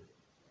word.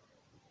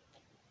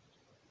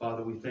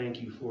 Father, we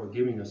thank you for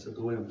giving us a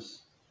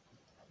glimpse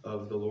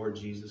of the Lord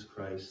Jesus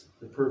Christ,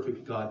 the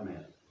perfect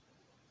God-man.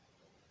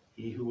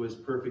 He who was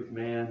perfect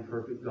man,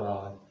 perfect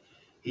God.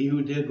 He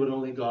who did what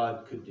only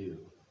God could do.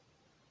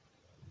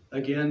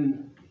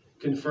 Again,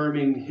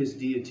 confirming his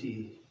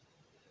deity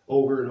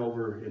over and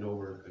over and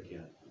over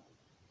again.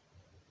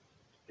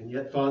 And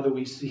yet, Father,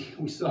 we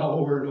saw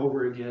over and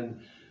over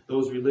again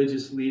those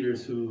religious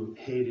leaders who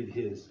hated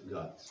his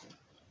guts.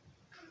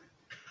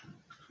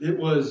 It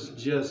was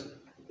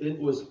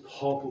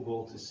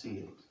palpable to see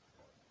it.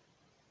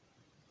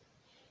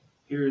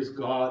 Here is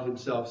God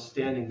himself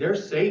standing, their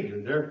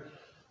Savior, their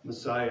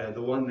Messiah,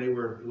 the one they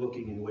were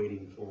looking and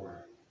waiting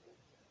for,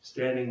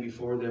 standing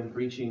before them,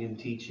 preaching and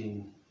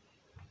teaching,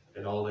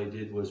 and all they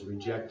did was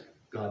reject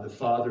God the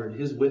Father and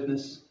his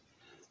witness,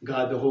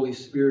 God the Holy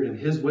Spirit and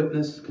his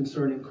witness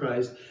concerning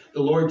Christ,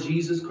 the Lord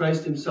Jesus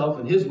Christ himself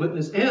and his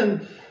witness,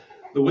 and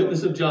the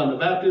witness of John the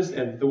Baptist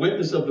and the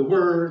witness of the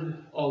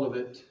Word, all of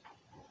it.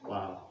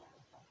 Wow.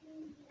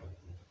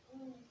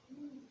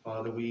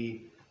 Father,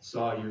 we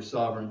saw your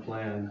sovereign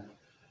plan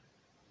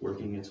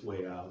working its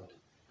way out,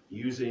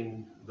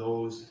 using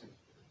those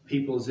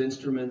people's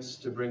instruments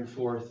to bring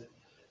forth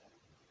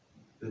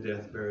the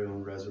death, burial,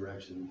 and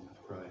resurrection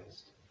of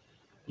Christ.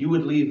 You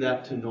would leave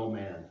that to no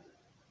man.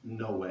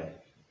 No way.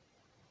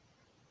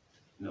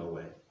 No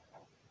way.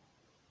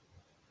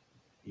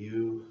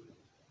 You,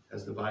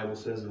 as the Bible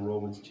says in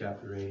Romans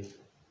chapter 8,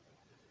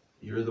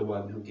 you're the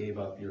one who gave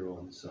up your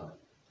own son.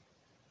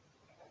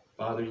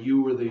 Father,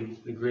 you were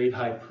the great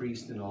high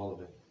priest in all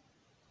of it.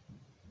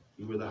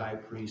 You were the high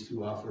priest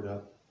who offered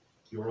up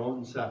your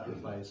own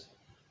sacrifice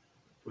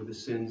for the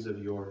sins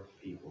of your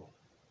people.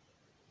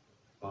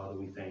 Father,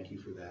 we thank you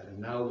for that. And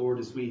now, Lord,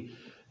 as we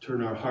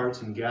turn our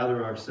hearts and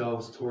gather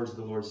ourselves towards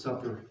the Lord's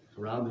Supper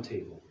around the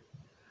table,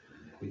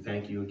 we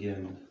thank you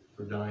again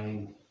for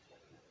dying,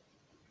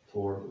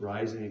 for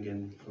rising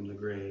again from the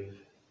grave,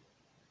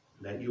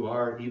 that you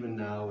are, even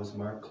now, as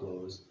Mark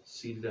closed,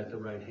 seated at the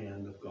right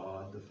hand of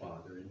God the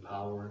Father in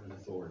power and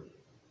authority,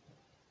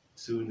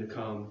 soon to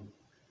come,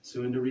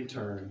 soon to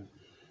return.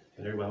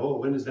 And everybody, oh,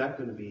 when is that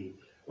going to be?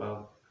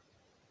 Well,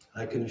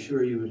 I can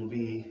assure you it'll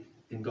be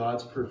in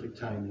God's perfect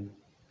timing.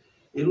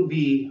 It'll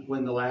be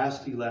when the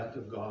last elect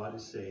of God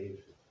is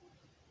saved.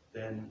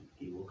 Then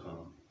he will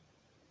come.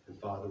 And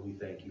Father, we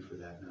thank you for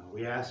that now.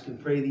 We ask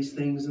and pray these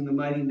things in the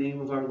mighty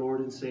name of our Lord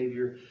and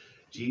Savior,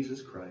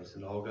 Jesus Christ.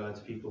 And all God's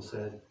people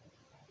said,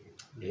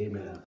 amen.